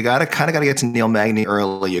gotta get to Neil Magny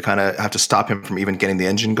early. You kind of have to stop him from even getting the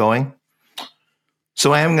engine going.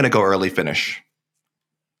 So I am going to go early finish.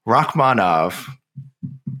 Rakhmonov,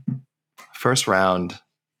 first round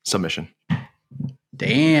submission.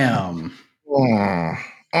 Damn.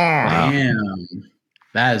 Damn.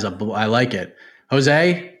 That is I like it.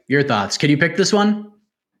 Jose, your thoughts? Can you pick this one?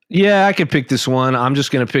 Yeah, I could pick this one. I'm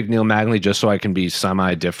just going to pick Neil Magny just so I can be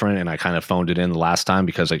semi-different, and I kind of phoned it in the last time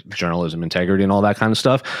because like journalism integrity and all that kind of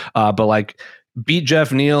stuff. But like beat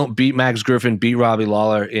Jeff Neal, beat Max Griffin, beat Robbie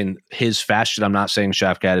Lawler in his fashion. I'm not saying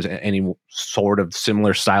Shavkat is any sort of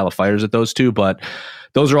similar style of fighters at those two, but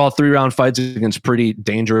those are all 3-round fights against pretty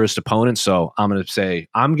dangerous opponents. So I'm going to say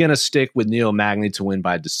I'm going to stick with Neil Magny to win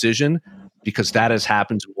by decision because that has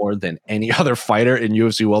happened more than any other fighter in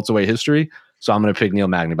UFC welterweight history. So I'm going to pick Neil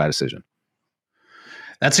Magny by decision.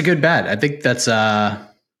 That's a good bet. I think that's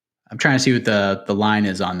I'm trying to see what the line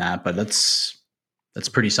is on that, but that's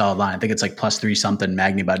a pretty solid line. I think it's like +3 something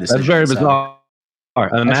Magny by decision. That's very bizarre.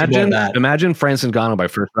 Imagine Francis Ngannou by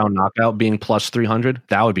first round knockout being +300.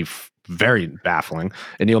 That would be very baffling.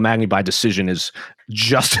 And Neil Magny by decision is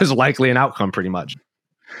just as likely an outcome, pretty much.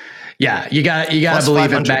 Yeah, you got to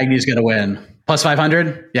believe that Magny's going to win.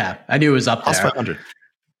 +500? Yeah, I knew it was up there. +500.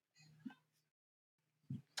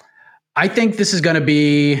 I think this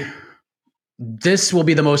will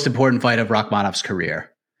be the most important fight of Rakhmonov's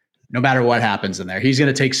career. No matter what happens in there, he's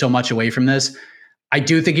going to take so much away from this. I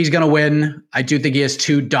do think he's going to win. I do think he has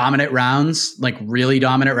 2 dominant rounds, like really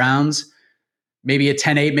dominant rounds. Maybe a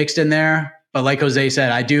 10-8 mixed in there. But like Jose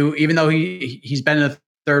said, even though he's been in the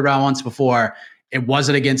third round once before, it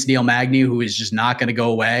wasn't against Neil Magny, who is just not going to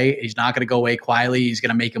go away. He's not going to go away quietly. He's going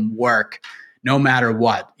to make him work. no matter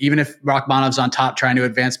what. Even if Rachmanov's on top trying to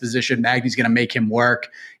advance position, Magny's going to make him work.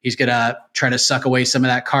 He's going to try to suck away some of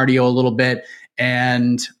that cardio a little bit.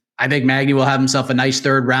 And I think Magny will have himself a nice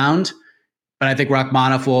third round, but I think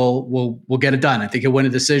Rachmanov will get it done. I think he'll win a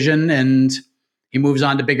decision and he moves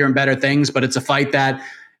on to bigger and better things, but it's a fight that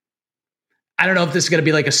I don't know if this is going to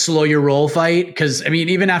be like a slow your roll fight. Because, I mean,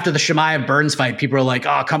 even after the Chimaev Burns fight, people are like,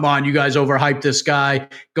 oh, come on, you guys overhyped this guy.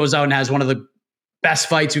 Goes out and has one of the best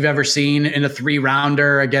fights we've ever seen in a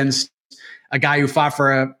 3-rounder against a guy who fought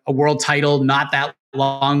for a world title not that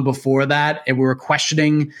long before that. And we were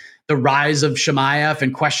questioning the rise of Chimaev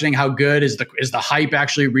and questioning how good is the hype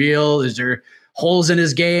actually real? Is there holes in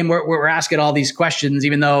his game? We're asking all these questions,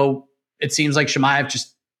 even though it seems like Chimaev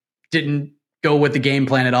just didn't go with the game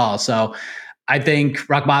plan at all. So I think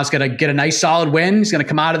Rachmanov's going to get a nice solid win. He's going to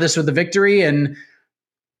come out of this with a victory. And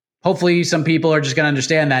hopefully some people are just going to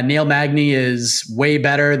understand that Neil Magny is way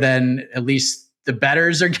better than at least the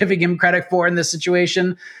bettors are giving him credit for in this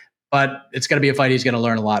situation. But it's going to be a fight he's going to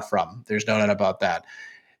learn a lot from. There's no doubt about that.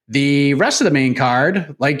 The rest of the main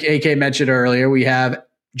card, like AK mentioned earlier, we have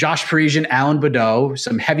Josh Parisian, Alan Baudot,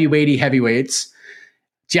 some heavyweights.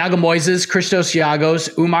 Thiago Moises, Christos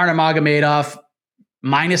Giagos, Umar Nurmagomedov,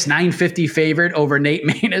 minus 950 favorite over Nate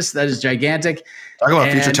Maness. That is gigantic. Talk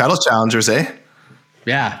about future title challengers, eh?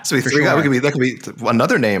 Yeah. So that could be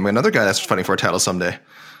another name, another guy that's fighting for a title someday.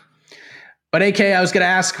 But AK, I was going to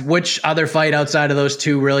ask which other fight outside of those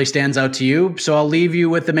two really stands out to you. So I'll leave you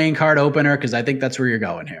with the main card opener because I think that's where you're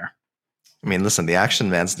going here. I mean, listen, the action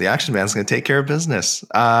man's going to take care of business.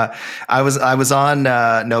 I was on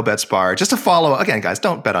No Bet Spar just to follow. Again, guys,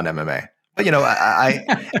 don't bet on MMA. But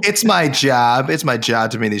it's my job. It's my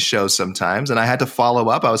job to be in these shows sometimes, and I had to follow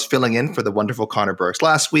up. I was filling in for the wonderful Connor Burks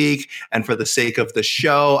last week, and for the sake of the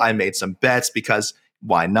show, I made some bets because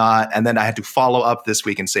why not? And then I had to follow up this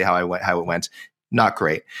week and say how it went. Not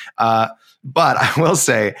great, but I will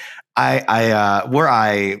say, were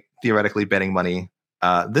I theoretically betting money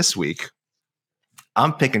this week,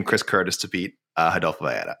 I'm picking Chris Curtis to beat Rodolfo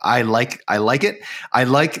Vieira. I like it. I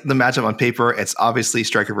like the matchup on paper. It's obviously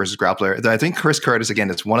striker versus grappler. I think Chris Curtis, again,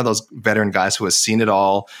 it's one of those veteran guys who has seen it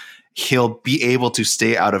all. He'll be able to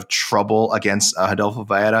stay out of trouble against Rodolfo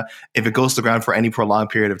Vieira. If it goes to the ground for any prolonged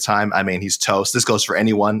period of time, I mean, he's toast. This goes for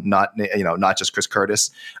anyone, not just Chris Curtis.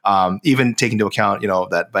 Even taking into account,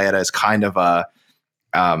 that Vieira is kind of a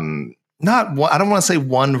not one, I don't want to say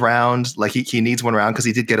one round. Like he needs one round because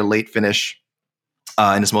he did get a late finish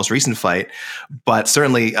in his most recent fight, but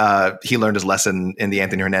certainly he learned his lesson in the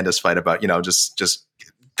Anthony Hernandez fight about just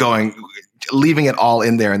leaving it all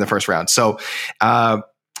in there in the first round. So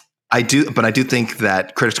I do think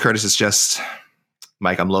that Chris Curtis is just,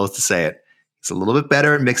 Mike, I'm loath to say it, he's a little bit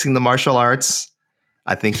better at mixing the martial arts.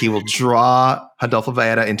 I think he will draw Rodolfo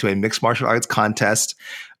Vieira into a mixed martial arts contest.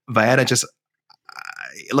 Vieira just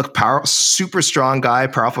super strong guy,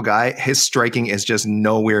 powerful guy. His striking is just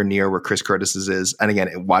nowhere near where Chris Curtis's is. And again,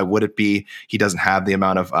 why would it be? He doesn't have the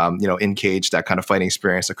amount of, in cage, that kind of fighting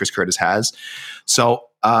experience that Chris Curtis has. So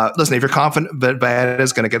listen, if you're confident that Vieira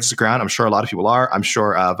is going to get to the ground, I'm sure a lot of people are. I'm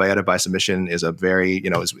sure Vieira by submission is a very,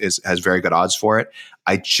 has very good odds for it.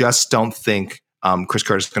 I just don't think Chris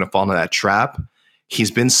Curtis is going to fall into that trap.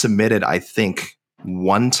 He's been submitted, I think,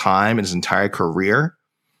 one time in his entire career.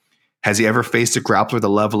 Has he ever faced a grappler the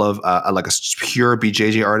level of like a pure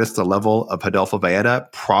BJJ artist, the level of Rodolfo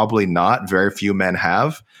Vieira? Probably not. Very few men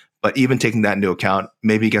have. But even taking that into account,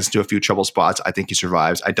 maybe he gets into a few trouble spots. I think he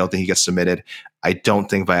survives. I don't think he gets submitted. I don't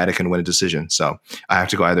think Vieira can win a decision. So I have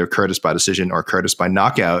to go either Curtis by decision or Curtis by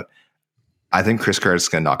knockout. I think Chris Curtis is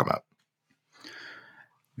going to knock him out.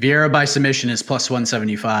 Vieira by submission is plus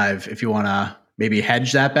 175 if you want to maybe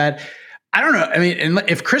hedge that bet. I don't know. I mean,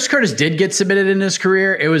 if Chris Curtis did get submitted in his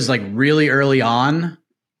career, it was like really early on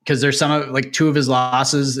because there's like two of his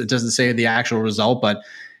losses. It doesn't say the actual result, but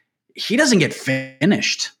he doesn't get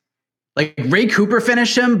finished. Like Ray Cooper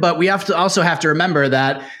finished him, but we also have to remember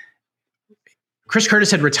that Chris Curtis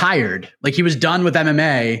had retired. Like he was done with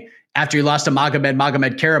MMA after he lost to Magomed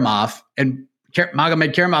Karimov, and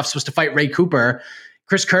Magomed Karimov's supposed to fight Ray Cooper.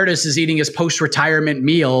 Chris Curtis is eating his post-retirement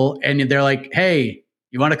meal, and they're like, hey,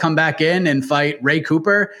 you want to come back in and fight Ray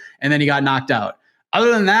Cooper? And then he got knocked out.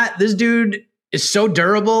 Other than that, this dude is so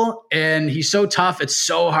durable and he's so tough. It's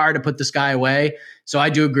so hard to put this guy away. So I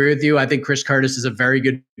do agree with you. I think Chris Curtis is a very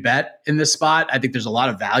good bet in this spot. I think there's a lot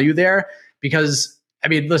of value there because, I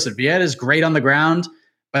mean, listen, Vieira is great on the ground,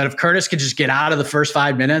 but if Curtis could just get out of the first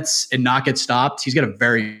 5 minutes and not get stopped, he's got a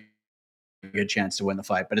very good chance to win the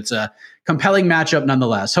fight. But it's a compelling matchup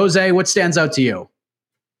nonetheless. Jose, what stands out to you?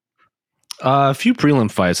 A few prelim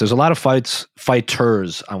fights. There's a lot of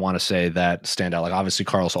fighters, I want to say, that stand out. Like obviously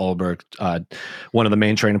Carlos Ulberg, one of the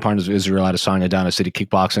main training partners of Israel Adesanya down at City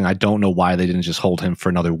Kickboxing. I don't know why they didn't just hold him for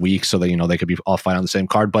another week so that, they could be all fight on the same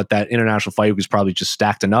card. But that international fight was probably just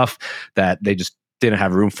stacked enough that they just didn't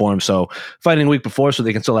have room for him. So fighting the week before so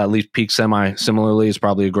they can still at least peak similarly is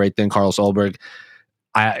probably a great thing. Carlos Ulberg,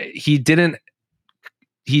 he didn't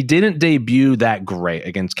debut that great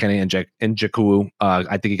against Kenny Njoku.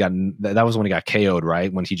 I think that was when he got KO'd,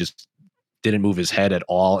 right? When he just didn't move his head at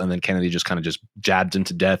all. And then Kennedy just kind of just jabbed him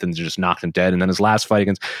to death and just knocked him dead. And then his last fight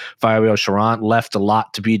against Fabio Charant left a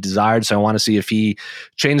lot to be desired. So I want to see if he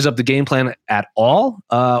changes up the game plan at all,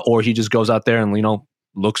 or he just goes out there and,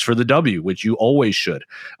 looks for the W, which you always should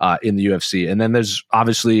in the UFC. And then there's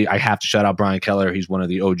obviously, I have to shout out Brian Keller. He's one of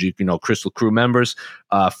the OG, Crystal Crew members,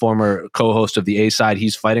 former co-host of the A-Side.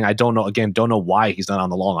 He's fighting. I don't know why he's not on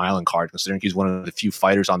the Long Island card, considering he's one of the few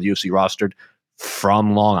fighters on the UFC rostered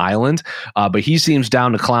from Long Island. But he seems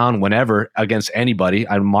down to clown whenever against anybody.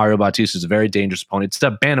 Mario Bautista is a very dangerous opponent. It's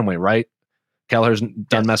a bantamweight, right? Keller's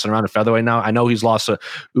done messing around at featherweight now. I know he's lost to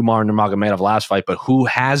Umar Nurmagomedov last fight, but who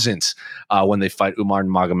hasn't when they fight Umar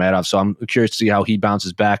Nurmagomedov? So I'm curious to see how he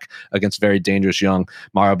bounces back against very dangerous young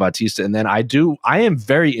Mario Bautista. And then I am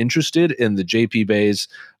very interested in the JP Bays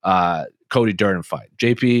Cody Durden fight.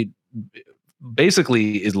 JP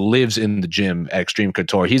basically lives in the gym at Extreme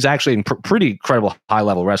Couture. He's actually in pretty incredible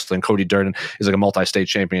high-level wrestling. Cody Durden is like a multi-state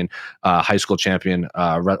champion, high school champion,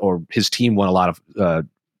 or his team won a lot of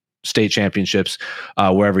state championships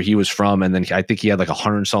wherever he was from, and then I think he had like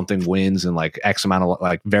 100-something wins and like X amount of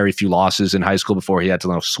like very few losses in high school before he had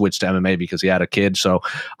to switch to MMA because he had a kid. So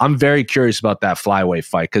I'm very curious about that flyweight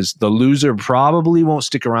fight because the loser probably won't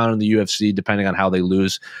stick around in the UFC depending on how they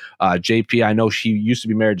lose. JP, I know she used to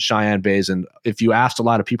be married to Cheyenne Bays, and if you asked a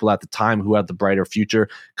lot of people at the time who had the brighter future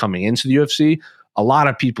coming into the UFC, a lot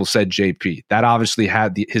of people said JP. That obviously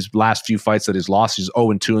had his last few fights that he's lost. He's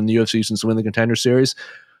 0-2 in the UFC since winning the Contender Series.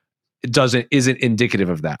 Isn't indicative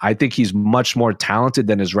of that. I think he's much more talented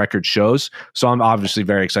than his record shows. So I'm obviously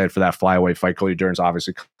very excited for that flyweight fight. Cody Durden's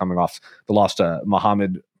obviously coming off the loss to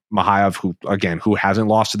Muhammad Mahayev, who hasn't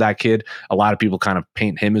lost to that kid. A lot of people kind of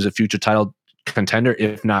paint him as a future title contender,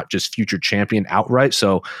 if not just future champion outright.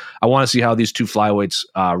 So I want to see how these two flyweights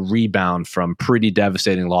rebound from pretty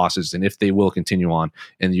devastating losses and if they will continue on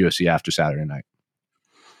in the UFC after Saturday night.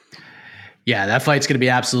 Yeah, that fight's going to be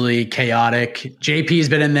absolutely chaotic. JP's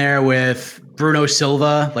been in there with Bruno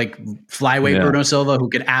Silva, like flyweight Bruno Silva, who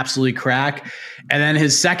could absolutely crack. And then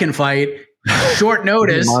his second fight, short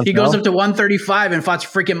notice, he goes up to 135 and fought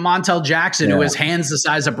freaking Montel Jackson, who has hands the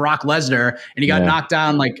size of Brock Lesnar, and he got knocked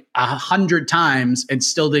down like 100 times and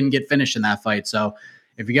still didn't get finished in that fight. So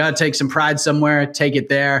if you got to take some pride somewhere, take it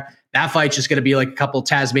there. That fight's just going to be like a couple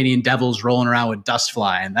Tasmanian devils rolling around with dust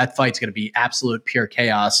flying. That fight's going to be absolute pure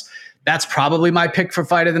chaos. That's probably my pick for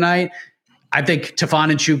fight of the night. I think Tafon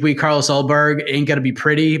and Chukwi, Carlos Ulberg ain't going to be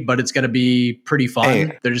pretty, but it's going to be pretty fun.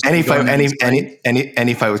 Hey, They're just any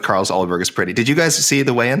fight with Carlos Ulberg is pretty. Did you guys see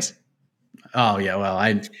the weigh-ins? Oh yeah, well, I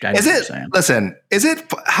is it? Listen, is it?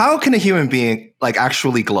 How can a human being like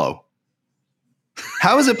actually glow?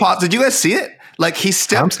 How is it possible? Did you guys see it? Like he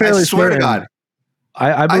stepped. I swear to God.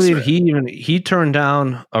 I believe he turned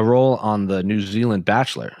down a role on the New Zealand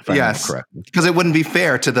Bachelor. If I'm correct, because it wouldn't be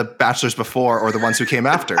fair to the bachelors before or the ones who came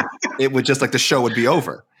after. It would just like the show would be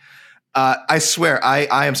over. I swear,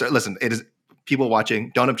 I am sorry. Listen, it is people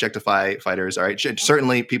watching. Don't objectify fighters. All right,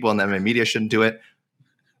 certainly people in the MMA media shouldn't do it.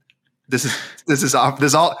 This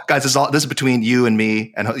is between you and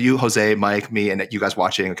me, and you, Jose, Mike, me, and you guys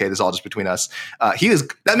watching. Okay, this is all just between us.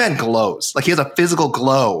 That man glows. Like he has a physical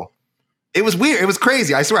glow. It was weird. It was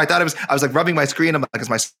crazy. I swear. I was like rubbing my screen. I'm like, is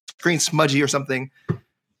my screen smudgy or something?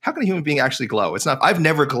 How can a human being actually glow? It's not. I've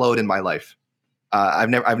never glowed in my life. I've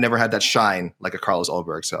never had that shine like a Carlos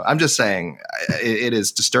Ulberg. So I'm just saying it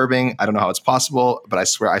is disturbing. I don't know how it's possible, but I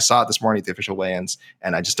swear I saw it this morning at the official weigh-ins,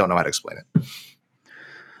 and I just don't know how to explain it.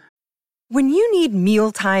 When you need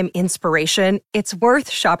mealtime inspiration, it's worth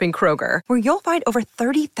shopping Kroger, where you'll find over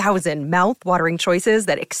 30,000 mouth-watering choices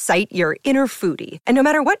that excite your inner foodie. And no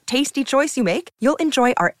matter what tasty choice you make, you'll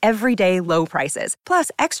enjoy our everyday low prices, plus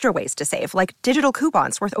extra ways to save, like digital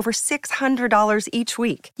coupons worth over $600 each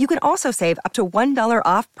week. You can also save up to $1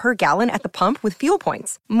 off per gallon at the pump with fuel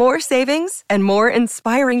points. More savings and more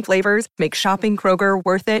inspiring flavors make shopping Kroger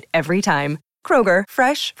worth it every time. Kroger,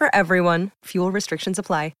 fresh for everyone. Fuel restrictions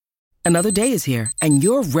apply. Another day is here, and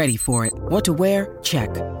you're ready for it. What to wear? Check.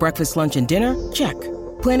 Breakfast, lunch, and dinner? Check.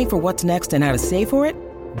 Planning for what's next and how to save for it?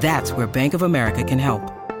 That's where Bank of America can help.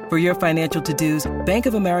 For your financial to-dos, Bank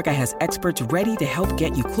of America has experts ready to help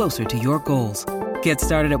get you closer to your goals. Get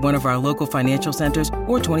started at one of our local financial centers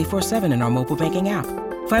or 24/7 in our mobile banking app.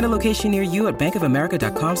 Find a location near you at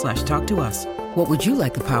bankofamerica.com/talktous. What would you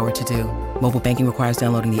like the power to do? Mobile banking requires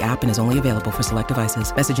downloading the app and is only available for select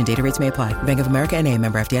devices. Message and data rates may apply. Bank of America NA,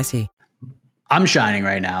 member FDIC. I'm shining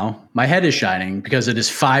right now. My head is shining because it is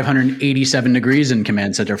 587 degrees in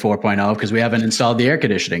Command Center 4.0 because we haven't installed the air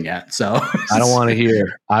conditioning yet. So I don't want to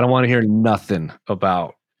hear nothing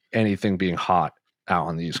about anything being hot out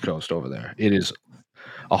on the East Coast over there. It is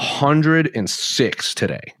 106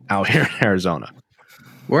 today out here in Arizona.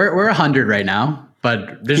 We're 100 right now,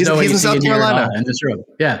 but there's no AC in here at all in this room.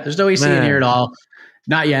 Yeah, there's no AC in here at all.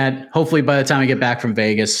 Not yet. Hopefully, by the time we get back from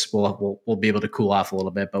Vegas, we'll be able to cool off a little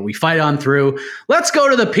bit. But we fight on through. Let's go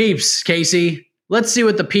to the peeps, Casey. Let's see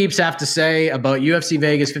what the peeps have to say about UFC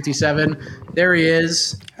Vegas 57. There he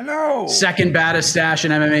is. Hello. Second baddest stash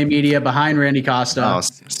in MMA media behind Randy Costa. Oh,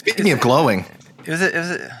 speaking of glowing,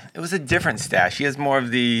 It was a different stash. He has more of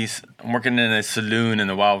these. I'm working in a saloon in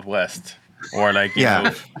the Wild West, or like you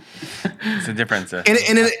know, it's a difference.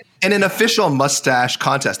 In an official mustache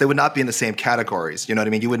contest, they would not be in the same categories. You know what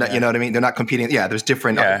I mean? You would not. You know what I mean? They're not competing. Yeah, there's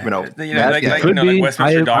different. Like like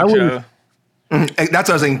Westminster Dog Show. That's what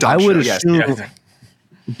I was saying. Dog I would show, assume, yes.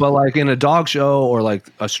 but like in a dog show or like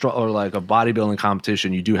a bodybuilding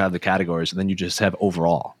competition, you do have the categories, and then you just have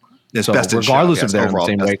overall. It's so best in regardless show, of their overall,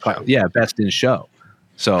 same best weight, best in show.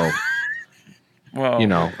 So. Well,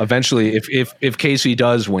 eventually, if Casey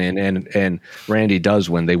does win and Randy does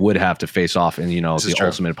win, they would have to face off in the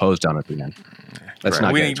ultimate pose down at the end. That's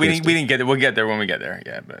not. We didn't get it. We'll get there when we get there.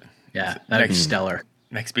 Yeah, but that'd be stellar.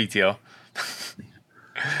 Next BTL.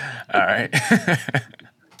 All right.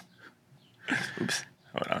 Oops.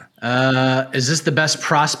 Hold on. Is this the best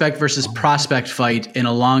prospect versus prospect fight in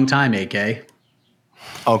a long time, AK?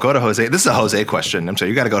 Oh, go to Jose. This is a Jose question. I'm sorry.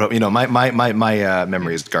 You got to go to. My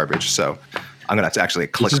memory is garbage, so I'm gonna have to actually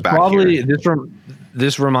click back here.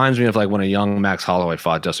 This reminds me of like when a young Max Holloway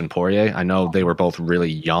fought Dustin Poirier. I know they were both really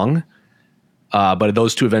young, but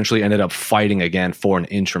those two eventually ended up fighting again for an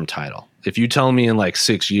interim title. If you tell me in like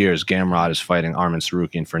 6 years Gamrot is fighting Arman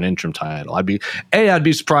Tsarukyan for an interim title, I'd be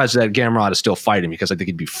surprised that Gamrot is still fighting because I think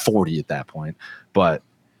he'd be 40 at that point. But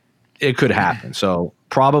it could happen. So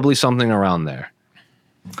probably something around there.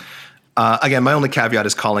 Again, my only caveat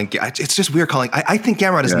is calling. It's just weird calling. I think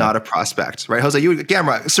Gamrot is not a prospect, right? Jose,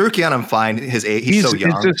 Gamrot, Tsarukyan, I'm fine. His age, he's so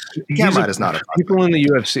young. Gamrot is not a prospect. People in the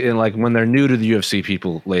UFC, and like when they're new to the UFC,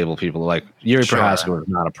 people label people like Yuri Prohaska was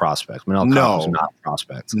not a prospect. Manel Kape was not a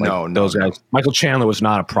prospect. Like those guys. Michael Chandler was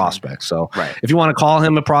not a prospect. So if you want to call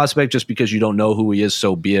him a prospect just because you don't know who he is,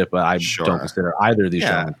 so be it. But I don't consider either of these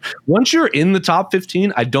gentlemen. Once you're in the top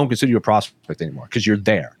 15, I don't consider you a prospect anymore because you're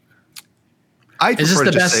there. Is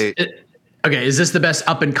this the best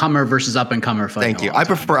up and comer versus up and comer fight? Thank you. I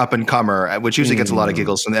prefer up and comer, which usually gets a lot of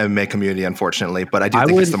giggles from the MMA community, unfortunately. But I do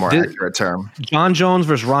think it's the more accurate term. John Jones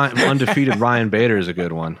versus undefeated Ryan Bader is a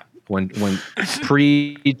good one. When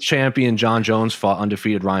pre-champion John Jones fought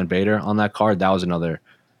undefeated Ryan Bader on that card, that was another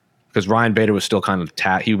because Ryan Bader was still kind of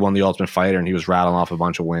he won the Ultimate Fighter and he was rattling off a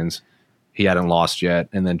bunch of wins. He hadn't lost yet,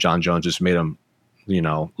 and then John Jones just made him.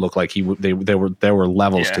 Look like there were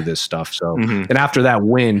levels to this stuff. So, and after that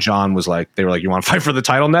win, John was like, they were like, "You want to fight for the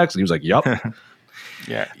title next?" And he was like, "Yup."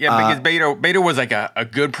 Because Bader was like a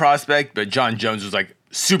good prospect, but John Jones was like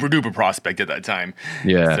super duper prospect at that time.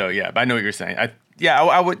 Yeah. So but I know what you're saying.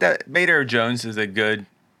 I would that Bader Jones is a good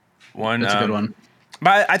one. That's a good one.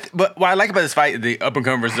 But what I like about this fight, the up and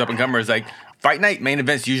comer versus up and comer, is like fight night main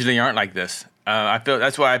events usually aren't like this.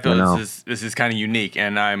 That's why I feel this is kind of unique,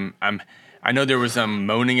 and I know there was some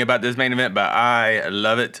moaning about this main event, but I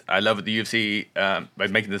love it. I love the UFC by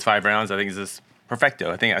making this 5 rounds. I think it's just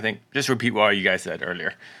perfecto. I think just repeat what you guys said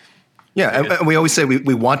earlier. Yeah, and we always say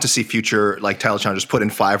we want to see future like title challengers put in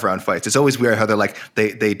 5-round fights. It's always weird how they're like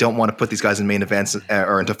they don't want to put these guys in main events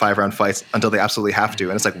or into 5-round fights until they absolutely have to.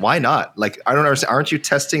 And it's like, why not? Like, I don't understand. Aren't you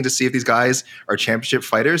testing to see if these guys are championship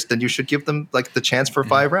fighters? Then you should give them like the chance for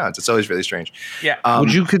 5 rounds. It's always really strange. Yeah.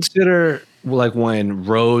 Would you consider like when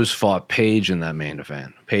Rose fought Paige in that main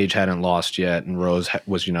event? Paige hadn't lost yet, and Rose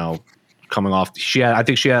was coming off. I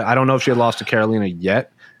don't know if she had lost to Carolina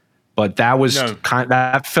yet. But that was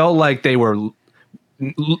that felt like they were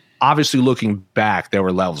obviously looking back, there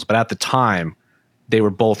were levels, but at the time they were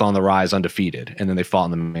both on the rise undefeated, and then they fought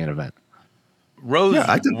in the main event. Rose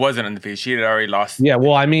wasn't undefeated. She had already lost. Yeah,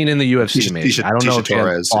 well, I mean in the UFC. I don't know if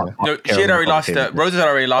Torres. She had already lost. Rose had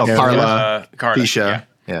already lost. Carla. Carla. Tisha. Yeah.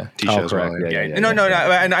 Yeah, Tisha as well. Yeah. No,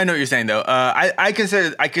 I know what you're saying though. I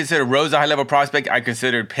consider Rose a high level prospect. I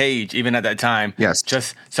considered Paige even at that time. Yes,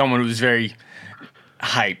 just someone who was very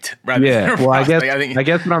hyped. Well, I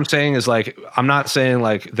guess what I'm saying is like I'm not saying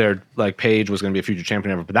like they're like Paige was going to be a future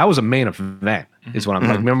champion ever, but that was a main event. Is what I'm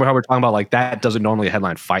like. Remember how we're talking about like that doesn't normally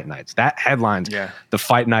headline fight nights. That headlines the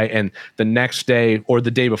fight night, and the next day or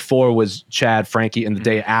the day before was Chad Frankie, and the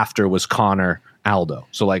day after was Connor Aldo.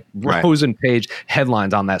 So like Rose and Paige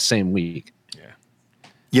headlines on that same week. Yeah.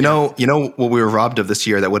 You know what we were robbed of this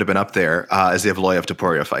year that would have been up there is the Evloev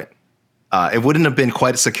Topuria fight. It wouldn't have been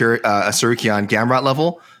quite a Tsarukyan Gamrot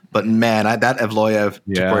level, but man, that Evloev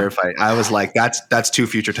Topuria fight, I was like, that's 2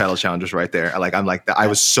 future title challengers right there. I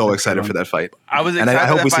was so excited for that fight. I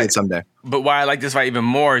hope we see it someday. But why I like this fight even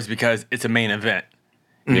more is because it's a main event.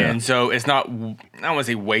 Yeah. And so it's not, I don't want to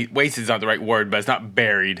say waste is not the right word, but it's not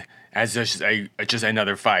buried as just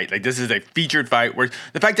another fight. Like this is a featured fight where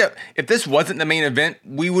the fact that if this wasn't the main event,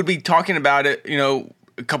 we would be talking about it,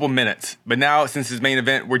 a couple minutes. But now since it's main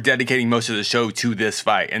event, we're dedicating most of the show to this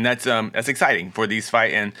fight. And that's exciting for these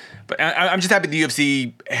fight. But I'm just happy the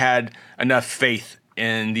UFC had enough faith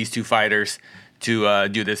in these 2 fighters to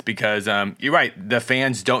do this because you're right. The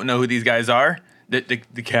fans don't know who these guys are. The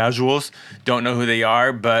casuals don't know who they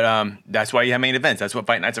are, but that's why you have main events. That's what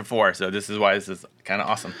fight nights are for. So this is why this is kind of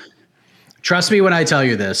awesome. Trust me when I tell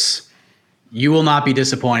you this, you will not be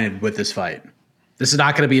disappointed with this fight. This is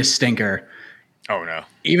not going to be a stinker. Oh no!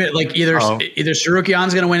 Either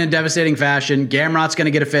Tsarukyan's going to win in devastating fashion, Gamrot's going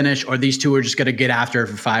to get a finish, or these 2 are just going to get after it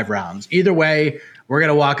for 5 rounds. Either way, we're going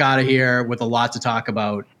to walk out of here with a lot to talk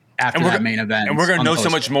about after that main event. And we're going to know so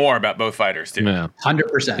much more about both fighters too. Yeah. 100%.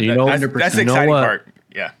 100%. That's the exciting part.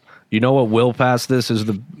 Yeah. You know what will pass this is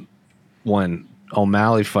when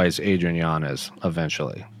O'Malley fights Adrian Yanez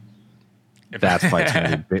eventually. That fight's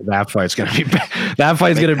gonna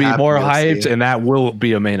be more hyped, and that will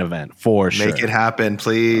be a main event for sure. Make it happen,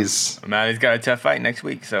 please. O'Malley's got a tough fight next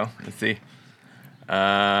week, so let's see.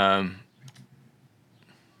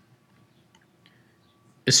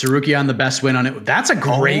 Is Tsarukyan the best win on it? That's a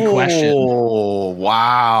great question. Oh,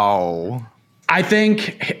 wow. I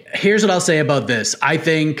think here's what I'll say about this. I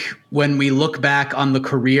think when we look back on the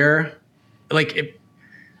career, I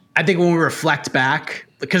think when we reflect back,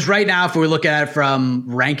 because right now, if we look at it from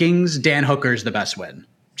rankings, Dan Hooker's the best win,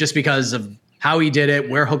 just because of how he did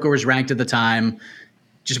it, where Hooker was ranked at the time,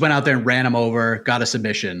 just went out there and ran him over, got a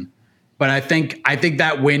submission. But I think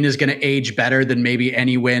that win is going to age better than maybe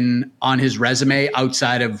any win on his resume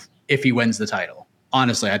outside of if he wins the title.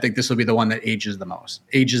 Honestly, I think this will be the one that ages the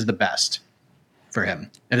best for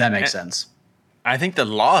him, if that makes sense. I think the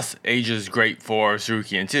loss ages great for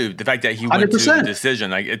Tsarukyan too. The fact that he went 100%. To the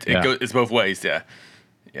decision, it's both ways. Yeah.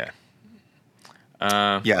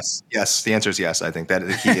 Yes. The answer is yes. I think that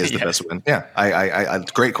he is the best win. Yeah. I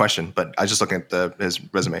great question, but I was just looking at his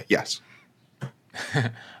resume. Yes.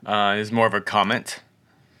 Is more of a comment.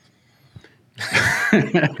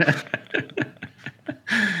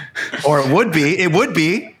 Or it would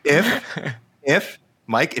be if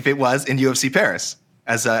Mike, if it was in UFC Paris.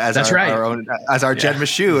 As our Jed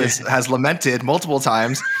Meshew has lamented multiple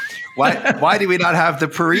times, why do we not have the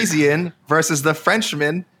Parisian versus the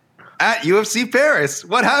Frenchman at UFC Paris?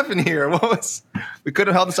 What happened here? We could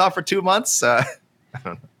have held this off for 2 months. I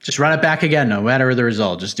don't know. Just run it back again, no matter the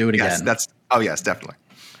result. Just do it again. Yes, definitely.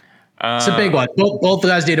 It's a big one. Both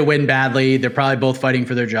guys need to win badly. They're probably both fighting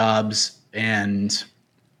for their jobs, and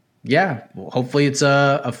hopefully it's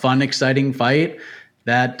a fun, exciting fight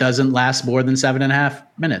that doesn't last more than 7.5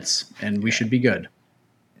 minutes, and we should be good.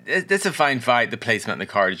 It's a fine fight. The placement on the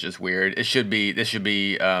card is just weird. This should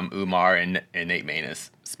be Umar and Nate Maness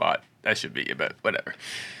spot. That should be, but whatever.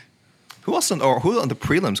 Who on the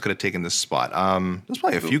prelims could have taken this spot? There's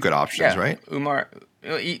probably a few good options, right? Umar.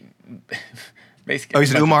 Basically. Oh, you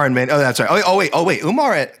said Umar and Maness. Oh, that's right. Oh wait.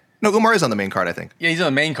 Umar is on the main card, I think. Yeah, he's on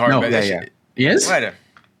the main card. No, he is? Whatever.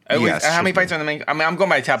 Yes, how many fights are on the main? I mean, I'm going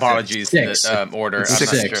by Tapology's order. I'm not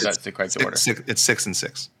sure if that's the correct order. It's 6 and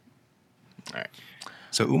 6. All right.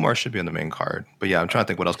 So Umar should be on the main card. But yeah, I'm trying to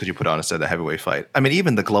think what else could you put on instead of the heavyweight fight. I mean,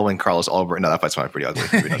 even the glowing Carlos Albert. No, that fight's probably pretty ugly.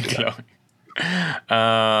 We don't do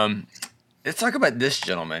that. Let's talk about this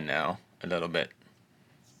gentleman now a little bit.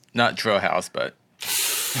 Not Trollhouse, but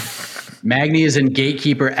Magny is in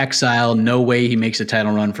gatekeeper exile. No way he makes a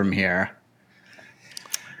title run from here.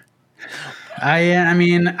 I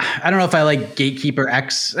mean, I don't know if I like Gatekeeper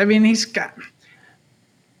X. I mean, he's kind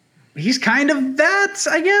of that,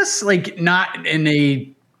 I guess. Like, not in a.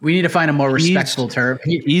 We need to find a more respectful term.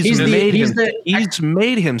 He's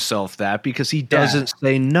made himself that because he doesn't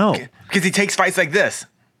say no. Because he takes fights like this.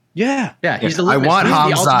 Yeah. Yeah, he's the I litmus. want He's the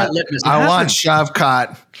ultimate Hamzat. litmus. I want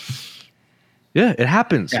Shavkat. Yeah, it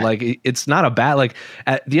happens. Yeah. Like it's not a bad. Like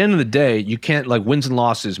at the end of the day, you can't like wins and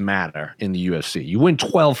losses matter in the UFC. You win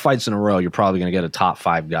 12 fights in a row, you're probably going to get a top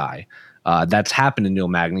 5 guy. That's happened to Neil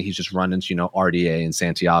Magny. He's just run into RDA and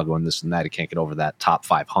Santiago and this and that. He can't get over that top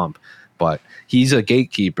 5 hump. But he's a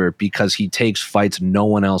gatekeeper because he takes fights no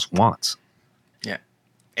one else wants. Yeah,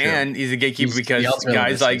 and he's a gatekeeper because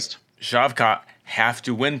guys like Shavkat have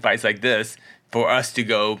to win fights like this for us to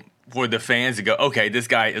go. For the fans to go, okay, this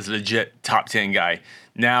guy is legit top 10 guy.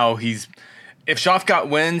 Now if Shavkat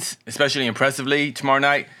wins, especially impressively tomorrow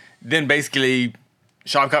night, then basically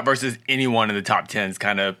Shavkat versus anyone in the top 10 is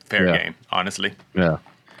kind of fair game, honestly. Yeah.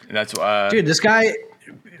 And that's dude, this guy,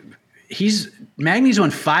 Magny's won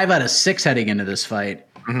 5 out of 6 heading into this fight.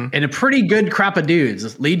 And a pretty good crop of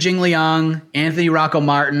dudes. Li Jingliang, Anthony Rocco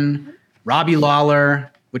Martin, Robbie Lawler,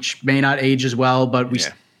 which may not age as well, but we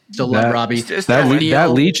still love Robbie. That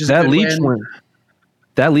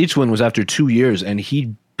Leach win was after 2 years, and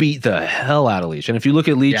he beat the hell out of Leach. And if you look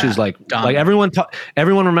at Leach's like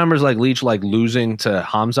everyone remembers like Leach like losing to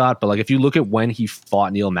Hamzat, but like if you look at when he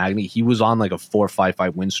fought Neil Magny, he was on like a 4 or 5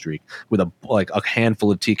 fight win streak with a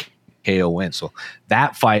handful of TKO wins. So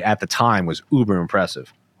that fight at the time was uber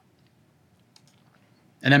impressive.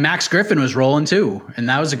 And then Max Griffin was rolling too, and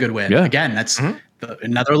that was a good win. Yeah. Again, that's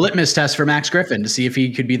another litmus test for Max Griffin to see if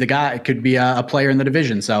he could be the guy, could be a player in the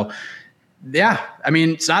division. So, yeah, I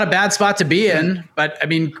mean, it's not a bad spot to be in, but I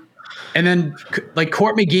mean, and then like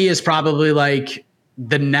Court McGee is probably like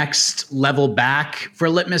the next level back for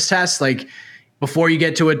litmus test. Like before you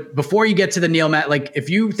get to the Neil like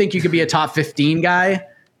if you think you could be a top 15 guy,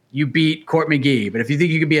 you beat Court McGee. But if you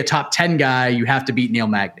think you could be a top 10 guy, you have to beat Neil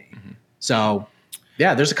Magny. So,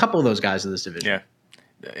 yeah, there's a couple of those guys in this division.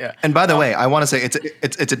 Yeah. And by the way, I want to say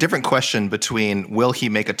it's a different question between will he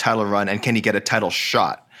make a title run and can he get a title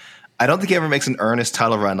shot? I don't think he ever makes an earnest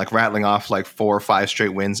title run, like rattling off like 4 or 5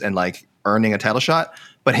 straight wins and like earning a title shot.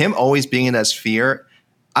 But him always being in that sphere,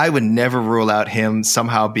 I would never rule out him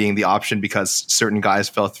somehow being the option because certain guys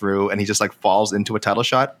fell through and he just like falls into a title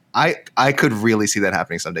shot. I could really see that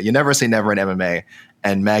happening someday. You never say never in MMA,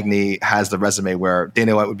 and Magny has the resume where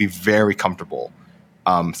Dana White would be very comfortable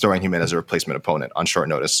throwing him in as a replacement opponent on short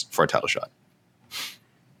notice for a title shot.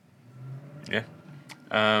 Yeah.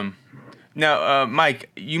 Now, Mike,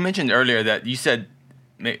 you mentioned earlier that you said,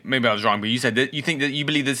 maybe I was wrong, but you said that you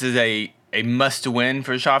believe this is a must-win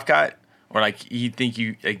for Shavkat, or like you think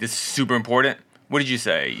this is super important. What did you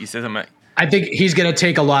say? You said something. I think he's going to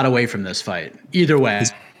take a lot away from this fight. Either way,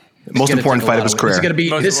 most important fight of his career.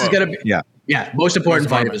 This is going to be most important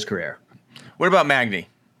fight of his career. What about Magny?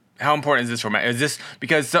 How important is this for Magny? Is this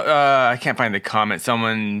because I can't find the comment?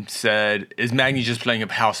 Someone said, "Is Magny just playing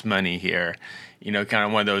up house money here?" Kind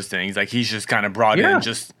of one of those things. Like he's just kind of brought in.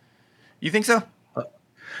 Just you think so?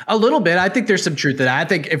 A little bit. I think there's some truth to that. I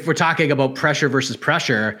think if we're talking about pressure versus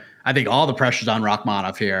pressure, I think all the pressure's on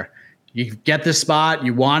Rakhmonov here. You get this spot,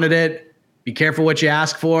 you wanted it. Be careful what you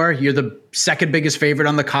ask for. You're the second biggest favorite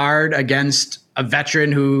on the card against a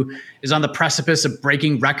veteran who is on the precipice of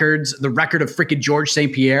breaking records, the record of freaking George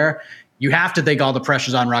St. Pierre. You have to think all the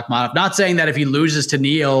pressure's on Rakhmonov. Not saying that if he loses to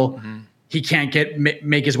Neil, he can't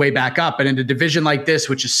make his way back up. But in a division like this,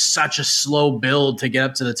 which is such a slow build to get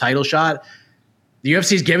up to the title shot, the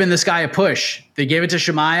UFC's given this guy a push. They gave it to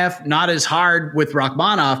Chimaev, not as hard with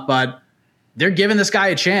Rakhmonov, but they're giving this guy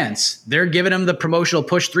a chance. They're giving him the promotional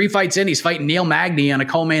push. 3 fights in, he's fighting Neil Magny on a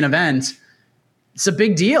co-main event. It's a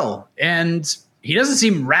big deal. And he doesn't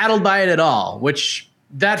seem rattled by it at all, which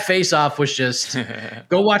that face-off was just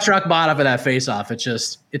go watch Rakhmonov at that face-off.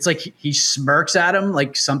 It's like he smirks at him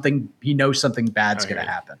like he knows something bad's going to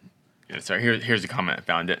happen. Yeah, sorry. Here's a comment. I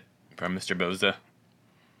found it from Mr. Boza.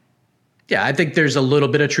 Yeah, I think there's a little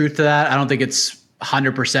bit of truth to that. I don't think it's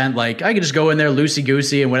 100% like I could just go in there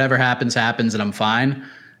loosey-goosey and whatever happens and I'm fine.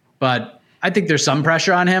 But I think there's some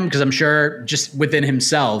pressure on him because I'm sure just within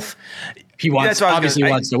himself, he wants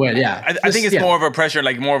to win. Yeah, I think it's more of a pressure,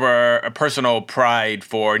 like more of a personal pride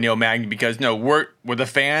for Neil Magny because we're the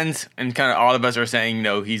fans and kind of all of us are saying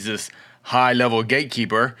he's this high-level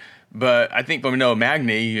gatekeeper. But I think from Neil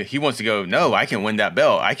Magny, he wants to go, no, I can win that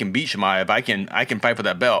belt. I can beat Chimaev. I can fight for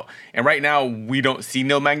that belt. And right now, we don't see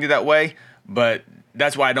Neil Magny that way. But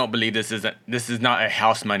that's why I don't believe this is not a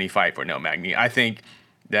house money fight for Neil Magny. I think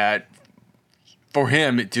that for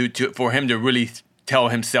him to really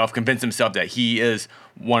convince himself that he is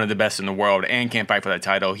one of the best in the world and can fight for that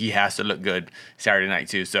title, he has to look good Saturday night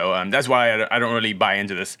too. So that's why I don't really buy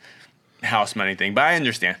into this house money thing. But I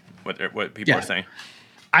understand what people are saying.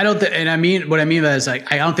 I don't think, and what I mean by that is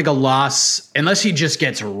like, I don't think a loss, unless he just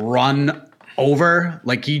gets run over,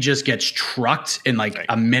 like he just gets trucked in like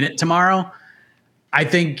a minute tomorrow. I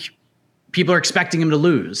think people are expecting him to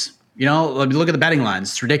lose. You know, look at the betting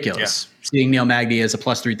lines. It's ridiculous. Yeah. Seeing Neil Magny as a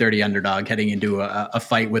plus 330 underdog heading into a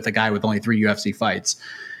fight with a guy with only 3 UFC fights.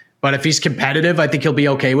 But if he's competitive, I think he'll be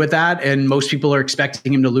okay with that. And most people are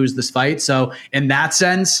expecting him to lose this fight. So in that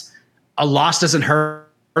sense, a loss doesn't hurt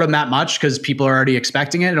him that much because people are already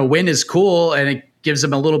expecting it. And a win is cool and it gives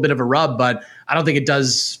him a little bit of a rub, but I don't think it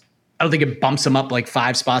does. I don't think it bumps him up like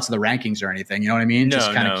 5 spots in the rankings or anything. You know what I mean? No,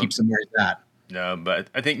 just kind of keeps him where he's at. No, but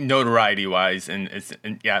I think notoriety wise, and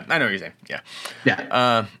yeah, I know what you're saying. Yeah.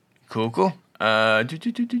 Yeah. Cool. Where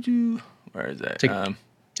is that?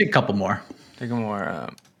 Take a couple more. Take a more.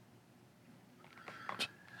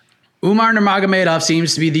 Umar Nurmagomedov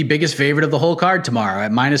seems to be the biggest favorite of the whole card tomorrow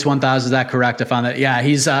at minus 1,000. Is that correct? I found that. Yeah,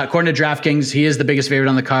 he's according to DraftKings, he is the biggest favorite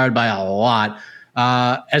on the card by a lot.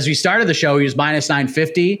 As we started the show, he was minus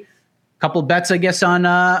 950. Couple bets, I guess, on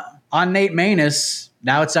Nate Maness.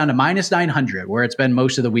 Now it's down to minus 900, where it's been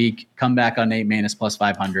most of the week. Come back on Nate Maness plus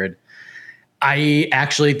 500. I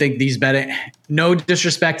actually think these betting, no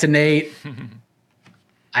disrespect to Nate,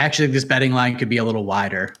 I actually think this betting line could be a little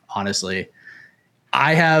wider, honestly.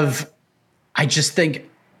 I just think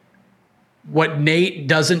what Nate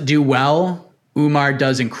doesn't do well, Umar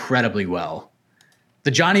does incredibly well.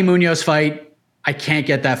 The Johnny Munoz fight, I can't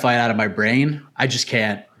get that fight out of my brain. I just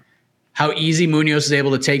can't. How easy Munoz is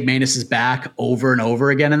able to take Maness's back over and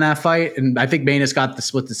over again in that fight. And I think Maness got the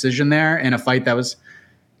split decision there in a fight that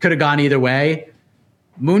could have gone either way.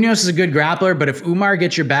 Munoz is a good grappler, but if Umar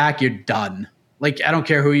gets your back, you're done. Like, I don't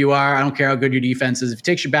care who you are. I don't care how good your defense is. If he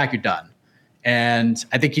takes your back, you're done. And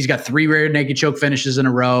I think he's got 3 rear naked choke finishes in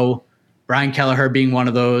a row. Brian Kelleher being one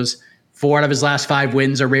of those. 4 out of his last 5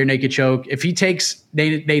 wins are rear naked choke. If he takes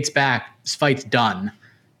Nate's back, this fight's done.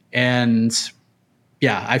 And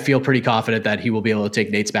yeah, I feel pretty confident that he will be able to take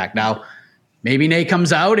Nate's back. Now, maybe Nate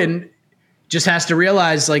comes out and just has to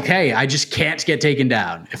realize, like, hey, I just can't get taken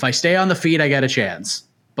down. If I stay on the feet, I got a chance.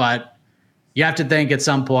 But you have to think at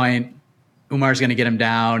some point Umar's going to get him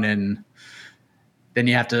down, and then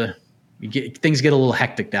things get a little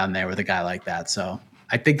hectic down there with a guy like that. So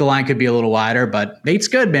I think the line could be a little wider, but Nate's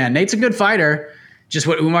good, man. Nate's a good fighter. Just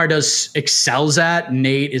what Umar excels at,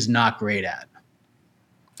 Nate is not great at.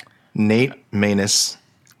 Nate Maness,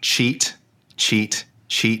 cheat.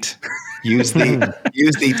 Use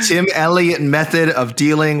the Tim Elliott method of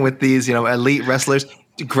dealing with these, elite wrestlers.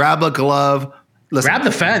 Grab a glove. Listen, grab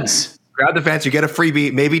the fence. Grab the fence. You get a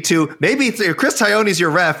freebie, maybe 2. Maybe it's, Chris Tione's your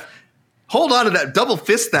ref. Hold on to that. Double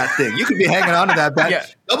fist that thing. You could be hanging on to that bat. Yeah.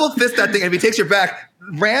 Double fist that thing. And if he takes your back,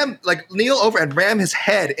 kneel over and ram his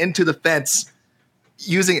head into the fence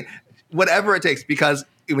using whatever it takes. Because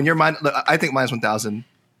when you're I think minus 1,000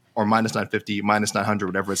 or minus 950, minus 900,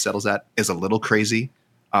 whatever it settles at, is a little crazy.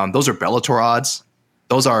 Those are Bellator odds.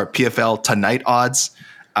 Those are PFL tonight odds.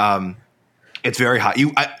 It's very high.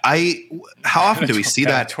 How often do we see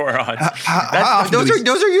that? Those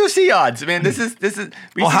are UFC odds, man. This is.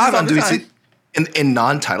 How often do we see in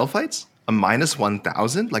non-title fights a minus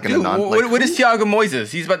 1,000? Like in a non. What is Thiago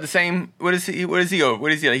Moises? He's about the same. What is he? What is he?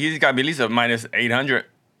 Like? He's got to be at least a minus 800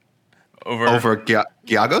 over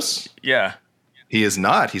Giagos. Yeah, he is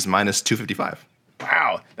not. He's minus 255.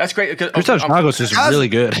 Wow, that's great. Christos Giagos is really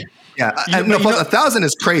good. Yeah, plus 1,000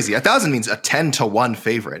 is crazy. 1,000 means a 10-1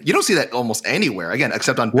 favorite. You don't see that almost anywhere again,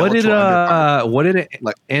 except on Bellator. What did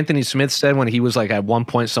Anthony Smith said when he was like at one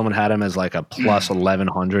point someone had him as like a plus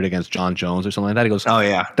 1,100 against John Jones or something like that. He goes, "Oh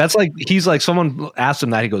yeah, that's like he's like someone asked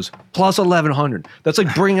him that. He goes plus 1,100. That's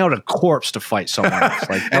like bringing out a corpse to fight someone else."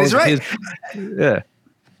 Like, and he's right. Yeah.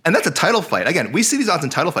 And that's a title fight. Again, we see these odds in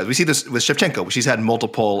title fights. We see this with Shevchenko. She's had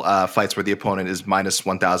multiple fights where the opponent is minus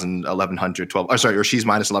 1,000, 1,100, 12. Or she's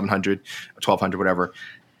minus 1,100, 1,200, whatever.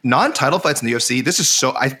 Non-title fights in the UFC.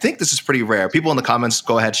 I think this is pretty rare. People in the comments,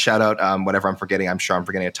 go ahead, shout out whatever I'm forgetting. I'm sure I'm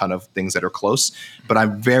forgetting a ton of things that are close, but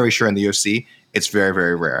I'm very sure in the UFC it's very,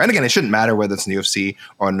 very rare. And again, it shouldn't matter whether it's in the UFC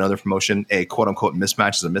or another promotion. A quote unquote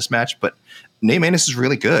mismatch is a mismatch, but Nate Maness is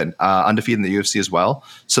really good, undefeated in the UFC as well.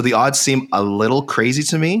 So the odds seem a little crazy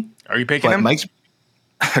to me. Are you picking him?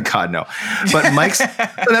 God, no. But Mike's,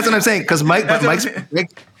 that's what I'm saying. Because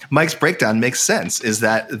Mike's breakdown makes sense, is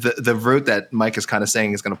that the route that Mike is kind of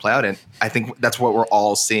saying is going to play out in, I think that's what we're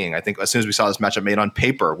all seeing. I think as soon as we saw this matchup made on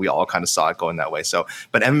paper, we all kind of saw it going that way. So,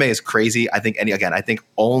 but MMA is crazy. I think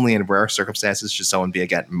only in rare circumstances should someone be,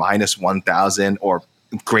 again, minus 1,000 or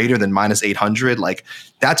greater than minus 800. Like,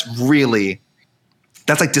 that's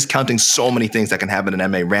That's like discounting so many things that can happen in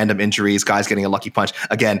MMA, random injuries, guys getting a lucky punch.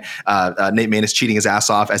 Again, Nate Maness cheating his ass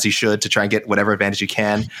off as he should to try and get whatever advantage he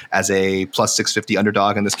can as a plus 650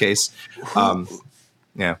 underdog in this case.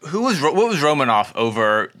 Yeah. What was Romanoff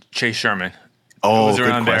over Chase Sherman? Oh,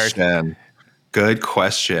 good question. Good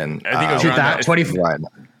question. I think it was around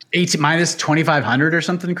that 18 minus 2,500 or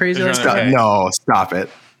something crazy. No, stop it.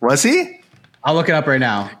 Was he? I'll look it up right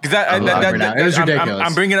now. It was ridiculous.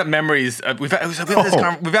 I'm bringing up memories. We've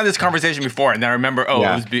had this conversation before, and I remember.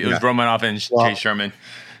 It was Romanoff and Chase Sherman.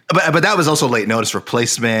 But that was also late notice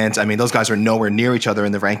replacement. I mean, those guys are nowhere near each other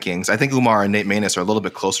in the rankings. I think Umar and Nate Maness are a little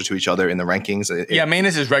bit closer to each other in the rankings.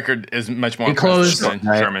 Maness's record is much more close than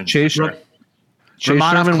Sherman. Chase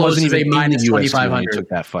Sherman wasn't even minus 2,500. Took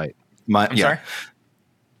that fight. Sorry.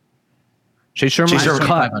 Chase Sherman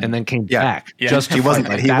cut and then came back. Yeah. He wasn't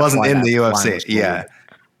in the UFC. Yeah.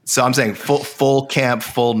 So I'm saying full camp,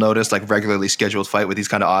 full notice, like regularly scheduled fight with these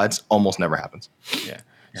kind of odds almost never happens. Yeah.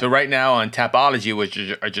 So right now on Tapology, which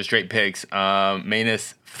are just straight picks,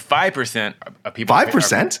 Maness 5% of people.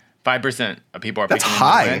 5%? 5% of people are. That's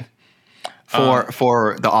high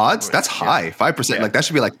for the odds. That's high. 5%. Like that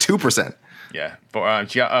should be like 2%. Yeah. For how do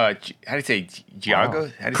you say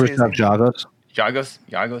Giagos? Giagos.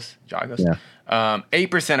 Yeah.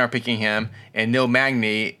 8% are picking him, and Neil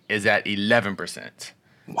Magny is at 11%.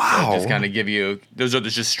 Wow. So just kind of give you those are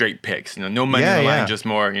just straight picks. No money on the line, just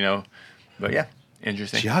more. But yeah.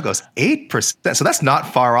 Interesting. Giagos 8%, so that's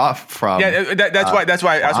not far off from. Yeah, that's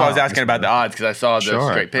why I was asking about the odds because I saw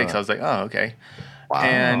the straight picks. I was like, oh, okay. Wow.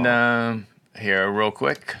 And here, real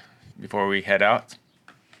quick, before we head out,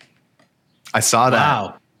 I saw that.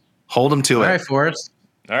 Wow. Hold him to it. All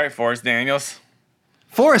right, Forrest Daniels.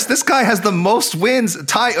 Forrest, this guy has the most wins. He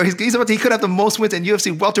could have the most wins in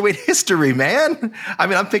UFC welterweight history, man. I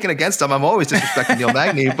mean, I'm picking against him. I'm always disrespecting Neil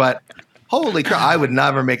Magny, but. Holy crap! I would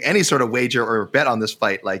never make any sort of wager or bet on this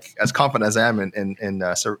fight, like as confident as I am in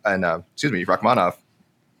Rakhmonov.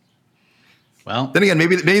 Well, then again,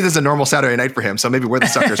 maybe this is a normal Saturday night for him, so maybe we're the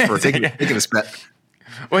suckers for taking this bet.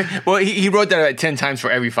 Well, he wrote that 10 times for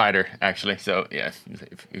every fighter, actually. So yeah,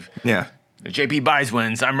 if JP buys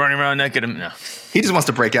wins, I'm running around naked. No, he just wants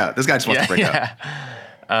to break out. This guy just wants to break out.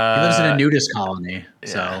 He lives in a nudist colony.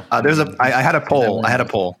 So I had a poll.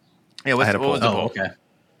 Yeah, what was the poll? Okay.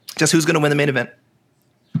 Just who's going to win the main event?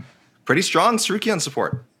 Pretty strong Tsarukyan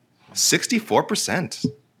support. 64%.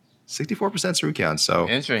 64% Tsarukyan. So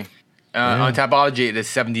interesting. On Tapology, it is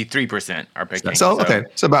 73% are picking. So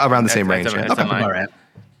about around the same range. It's in line.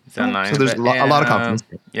 It's in line. So there's a lot of confidence.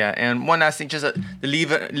 Yeah, and one last thing, just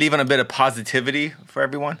leaving a bit of positivity for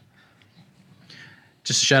everyone.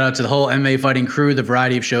 Just a shout out to the whole MMA fighting crew, the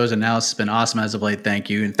variety of shows and analysis has been awesome as of late. Thank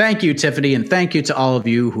you. And thank you, Tiffany. And thank you to all of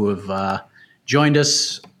you who have joined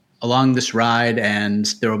us along this ride,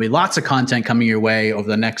 and there will be lots of content coming your way over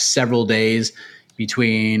the next several days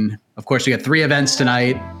between, of course, we got 3 events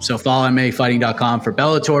tonight. So follow MMAfighting.com for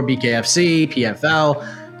Bellator, BKFC,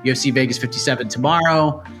 PFL, UFC Vegas 57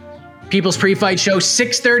 tomorrow. People's pre-fight show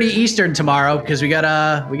 6:30 Eastern tomorrow because we got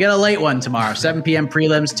a late one tomorrow. 7 p.m.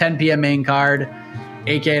 prelims, 10 p.m. main card.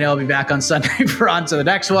 AK and I'll be back on Sunday for on to the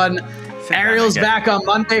next one. Ariel's back on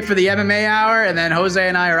Monday for the MMA hour, and then Jose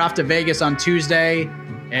and I are off to Vegas on Tuesday.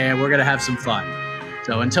 And we're going to have some fun.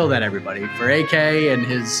 So until then, everybody, for AK and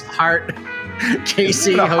his heart,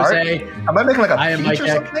 Casey, Jose. Am I making like a peach or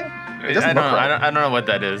something? I don't know what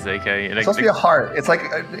that is, AK. It's supposed to be a heart. It's like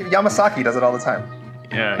Yamasaki does it all the time.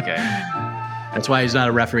 Yeah, okay. That's why he's not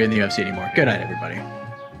a referee in the UFC anymore. Good night, everybody.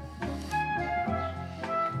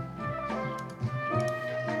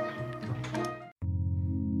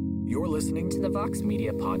 You're listening to the Vox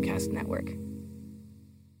Media Podcast Network.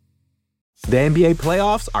 The NBA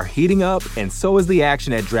playoffs are heating up, and so is the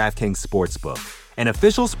action at DraftKings Sportsbook, an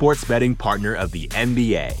official sports betting partner of the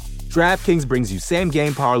NBA. DraftKings brings you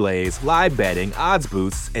same-game parlays, live betting, odds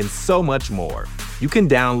boosts, and so much more. You can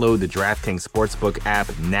download the DraftKings Sportsbook app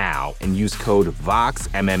now and use code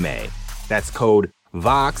VOXMMA. That's code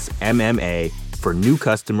VOXMMA for new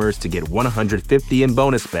customers to get $150 in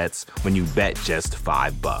bonus bets when you bet just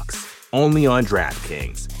 $5. Only on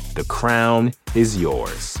DraftKings. The crown is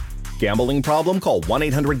yours. Gambling problem? Call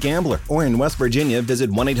 1-800-GAMBLER. Or in West Virginia, visit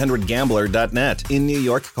 1-800-GAMBLER.net. In New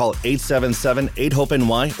York, call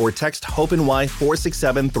 877-8-HOPE-NY or text HOPE-NY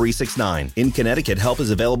 467-369. In Connecticut, help is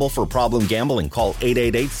available for problem gambling. Call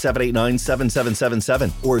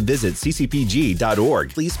 888-789-7777 or visit ccpg.org.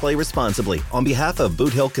 Please play responsibly. On behalf of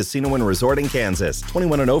Boot Hill Casino and Resort in Kansas,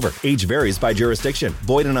 21 and over. Age varies by jurisdiction.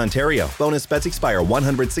 Void in Ontario. Bonus bets expire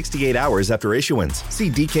 168 hours after issuance. See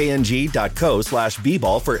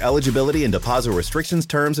dkng.co/bball for eligibility Eligibility and deposit restrictions,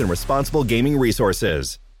 terms, and responsible gaming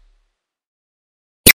resources.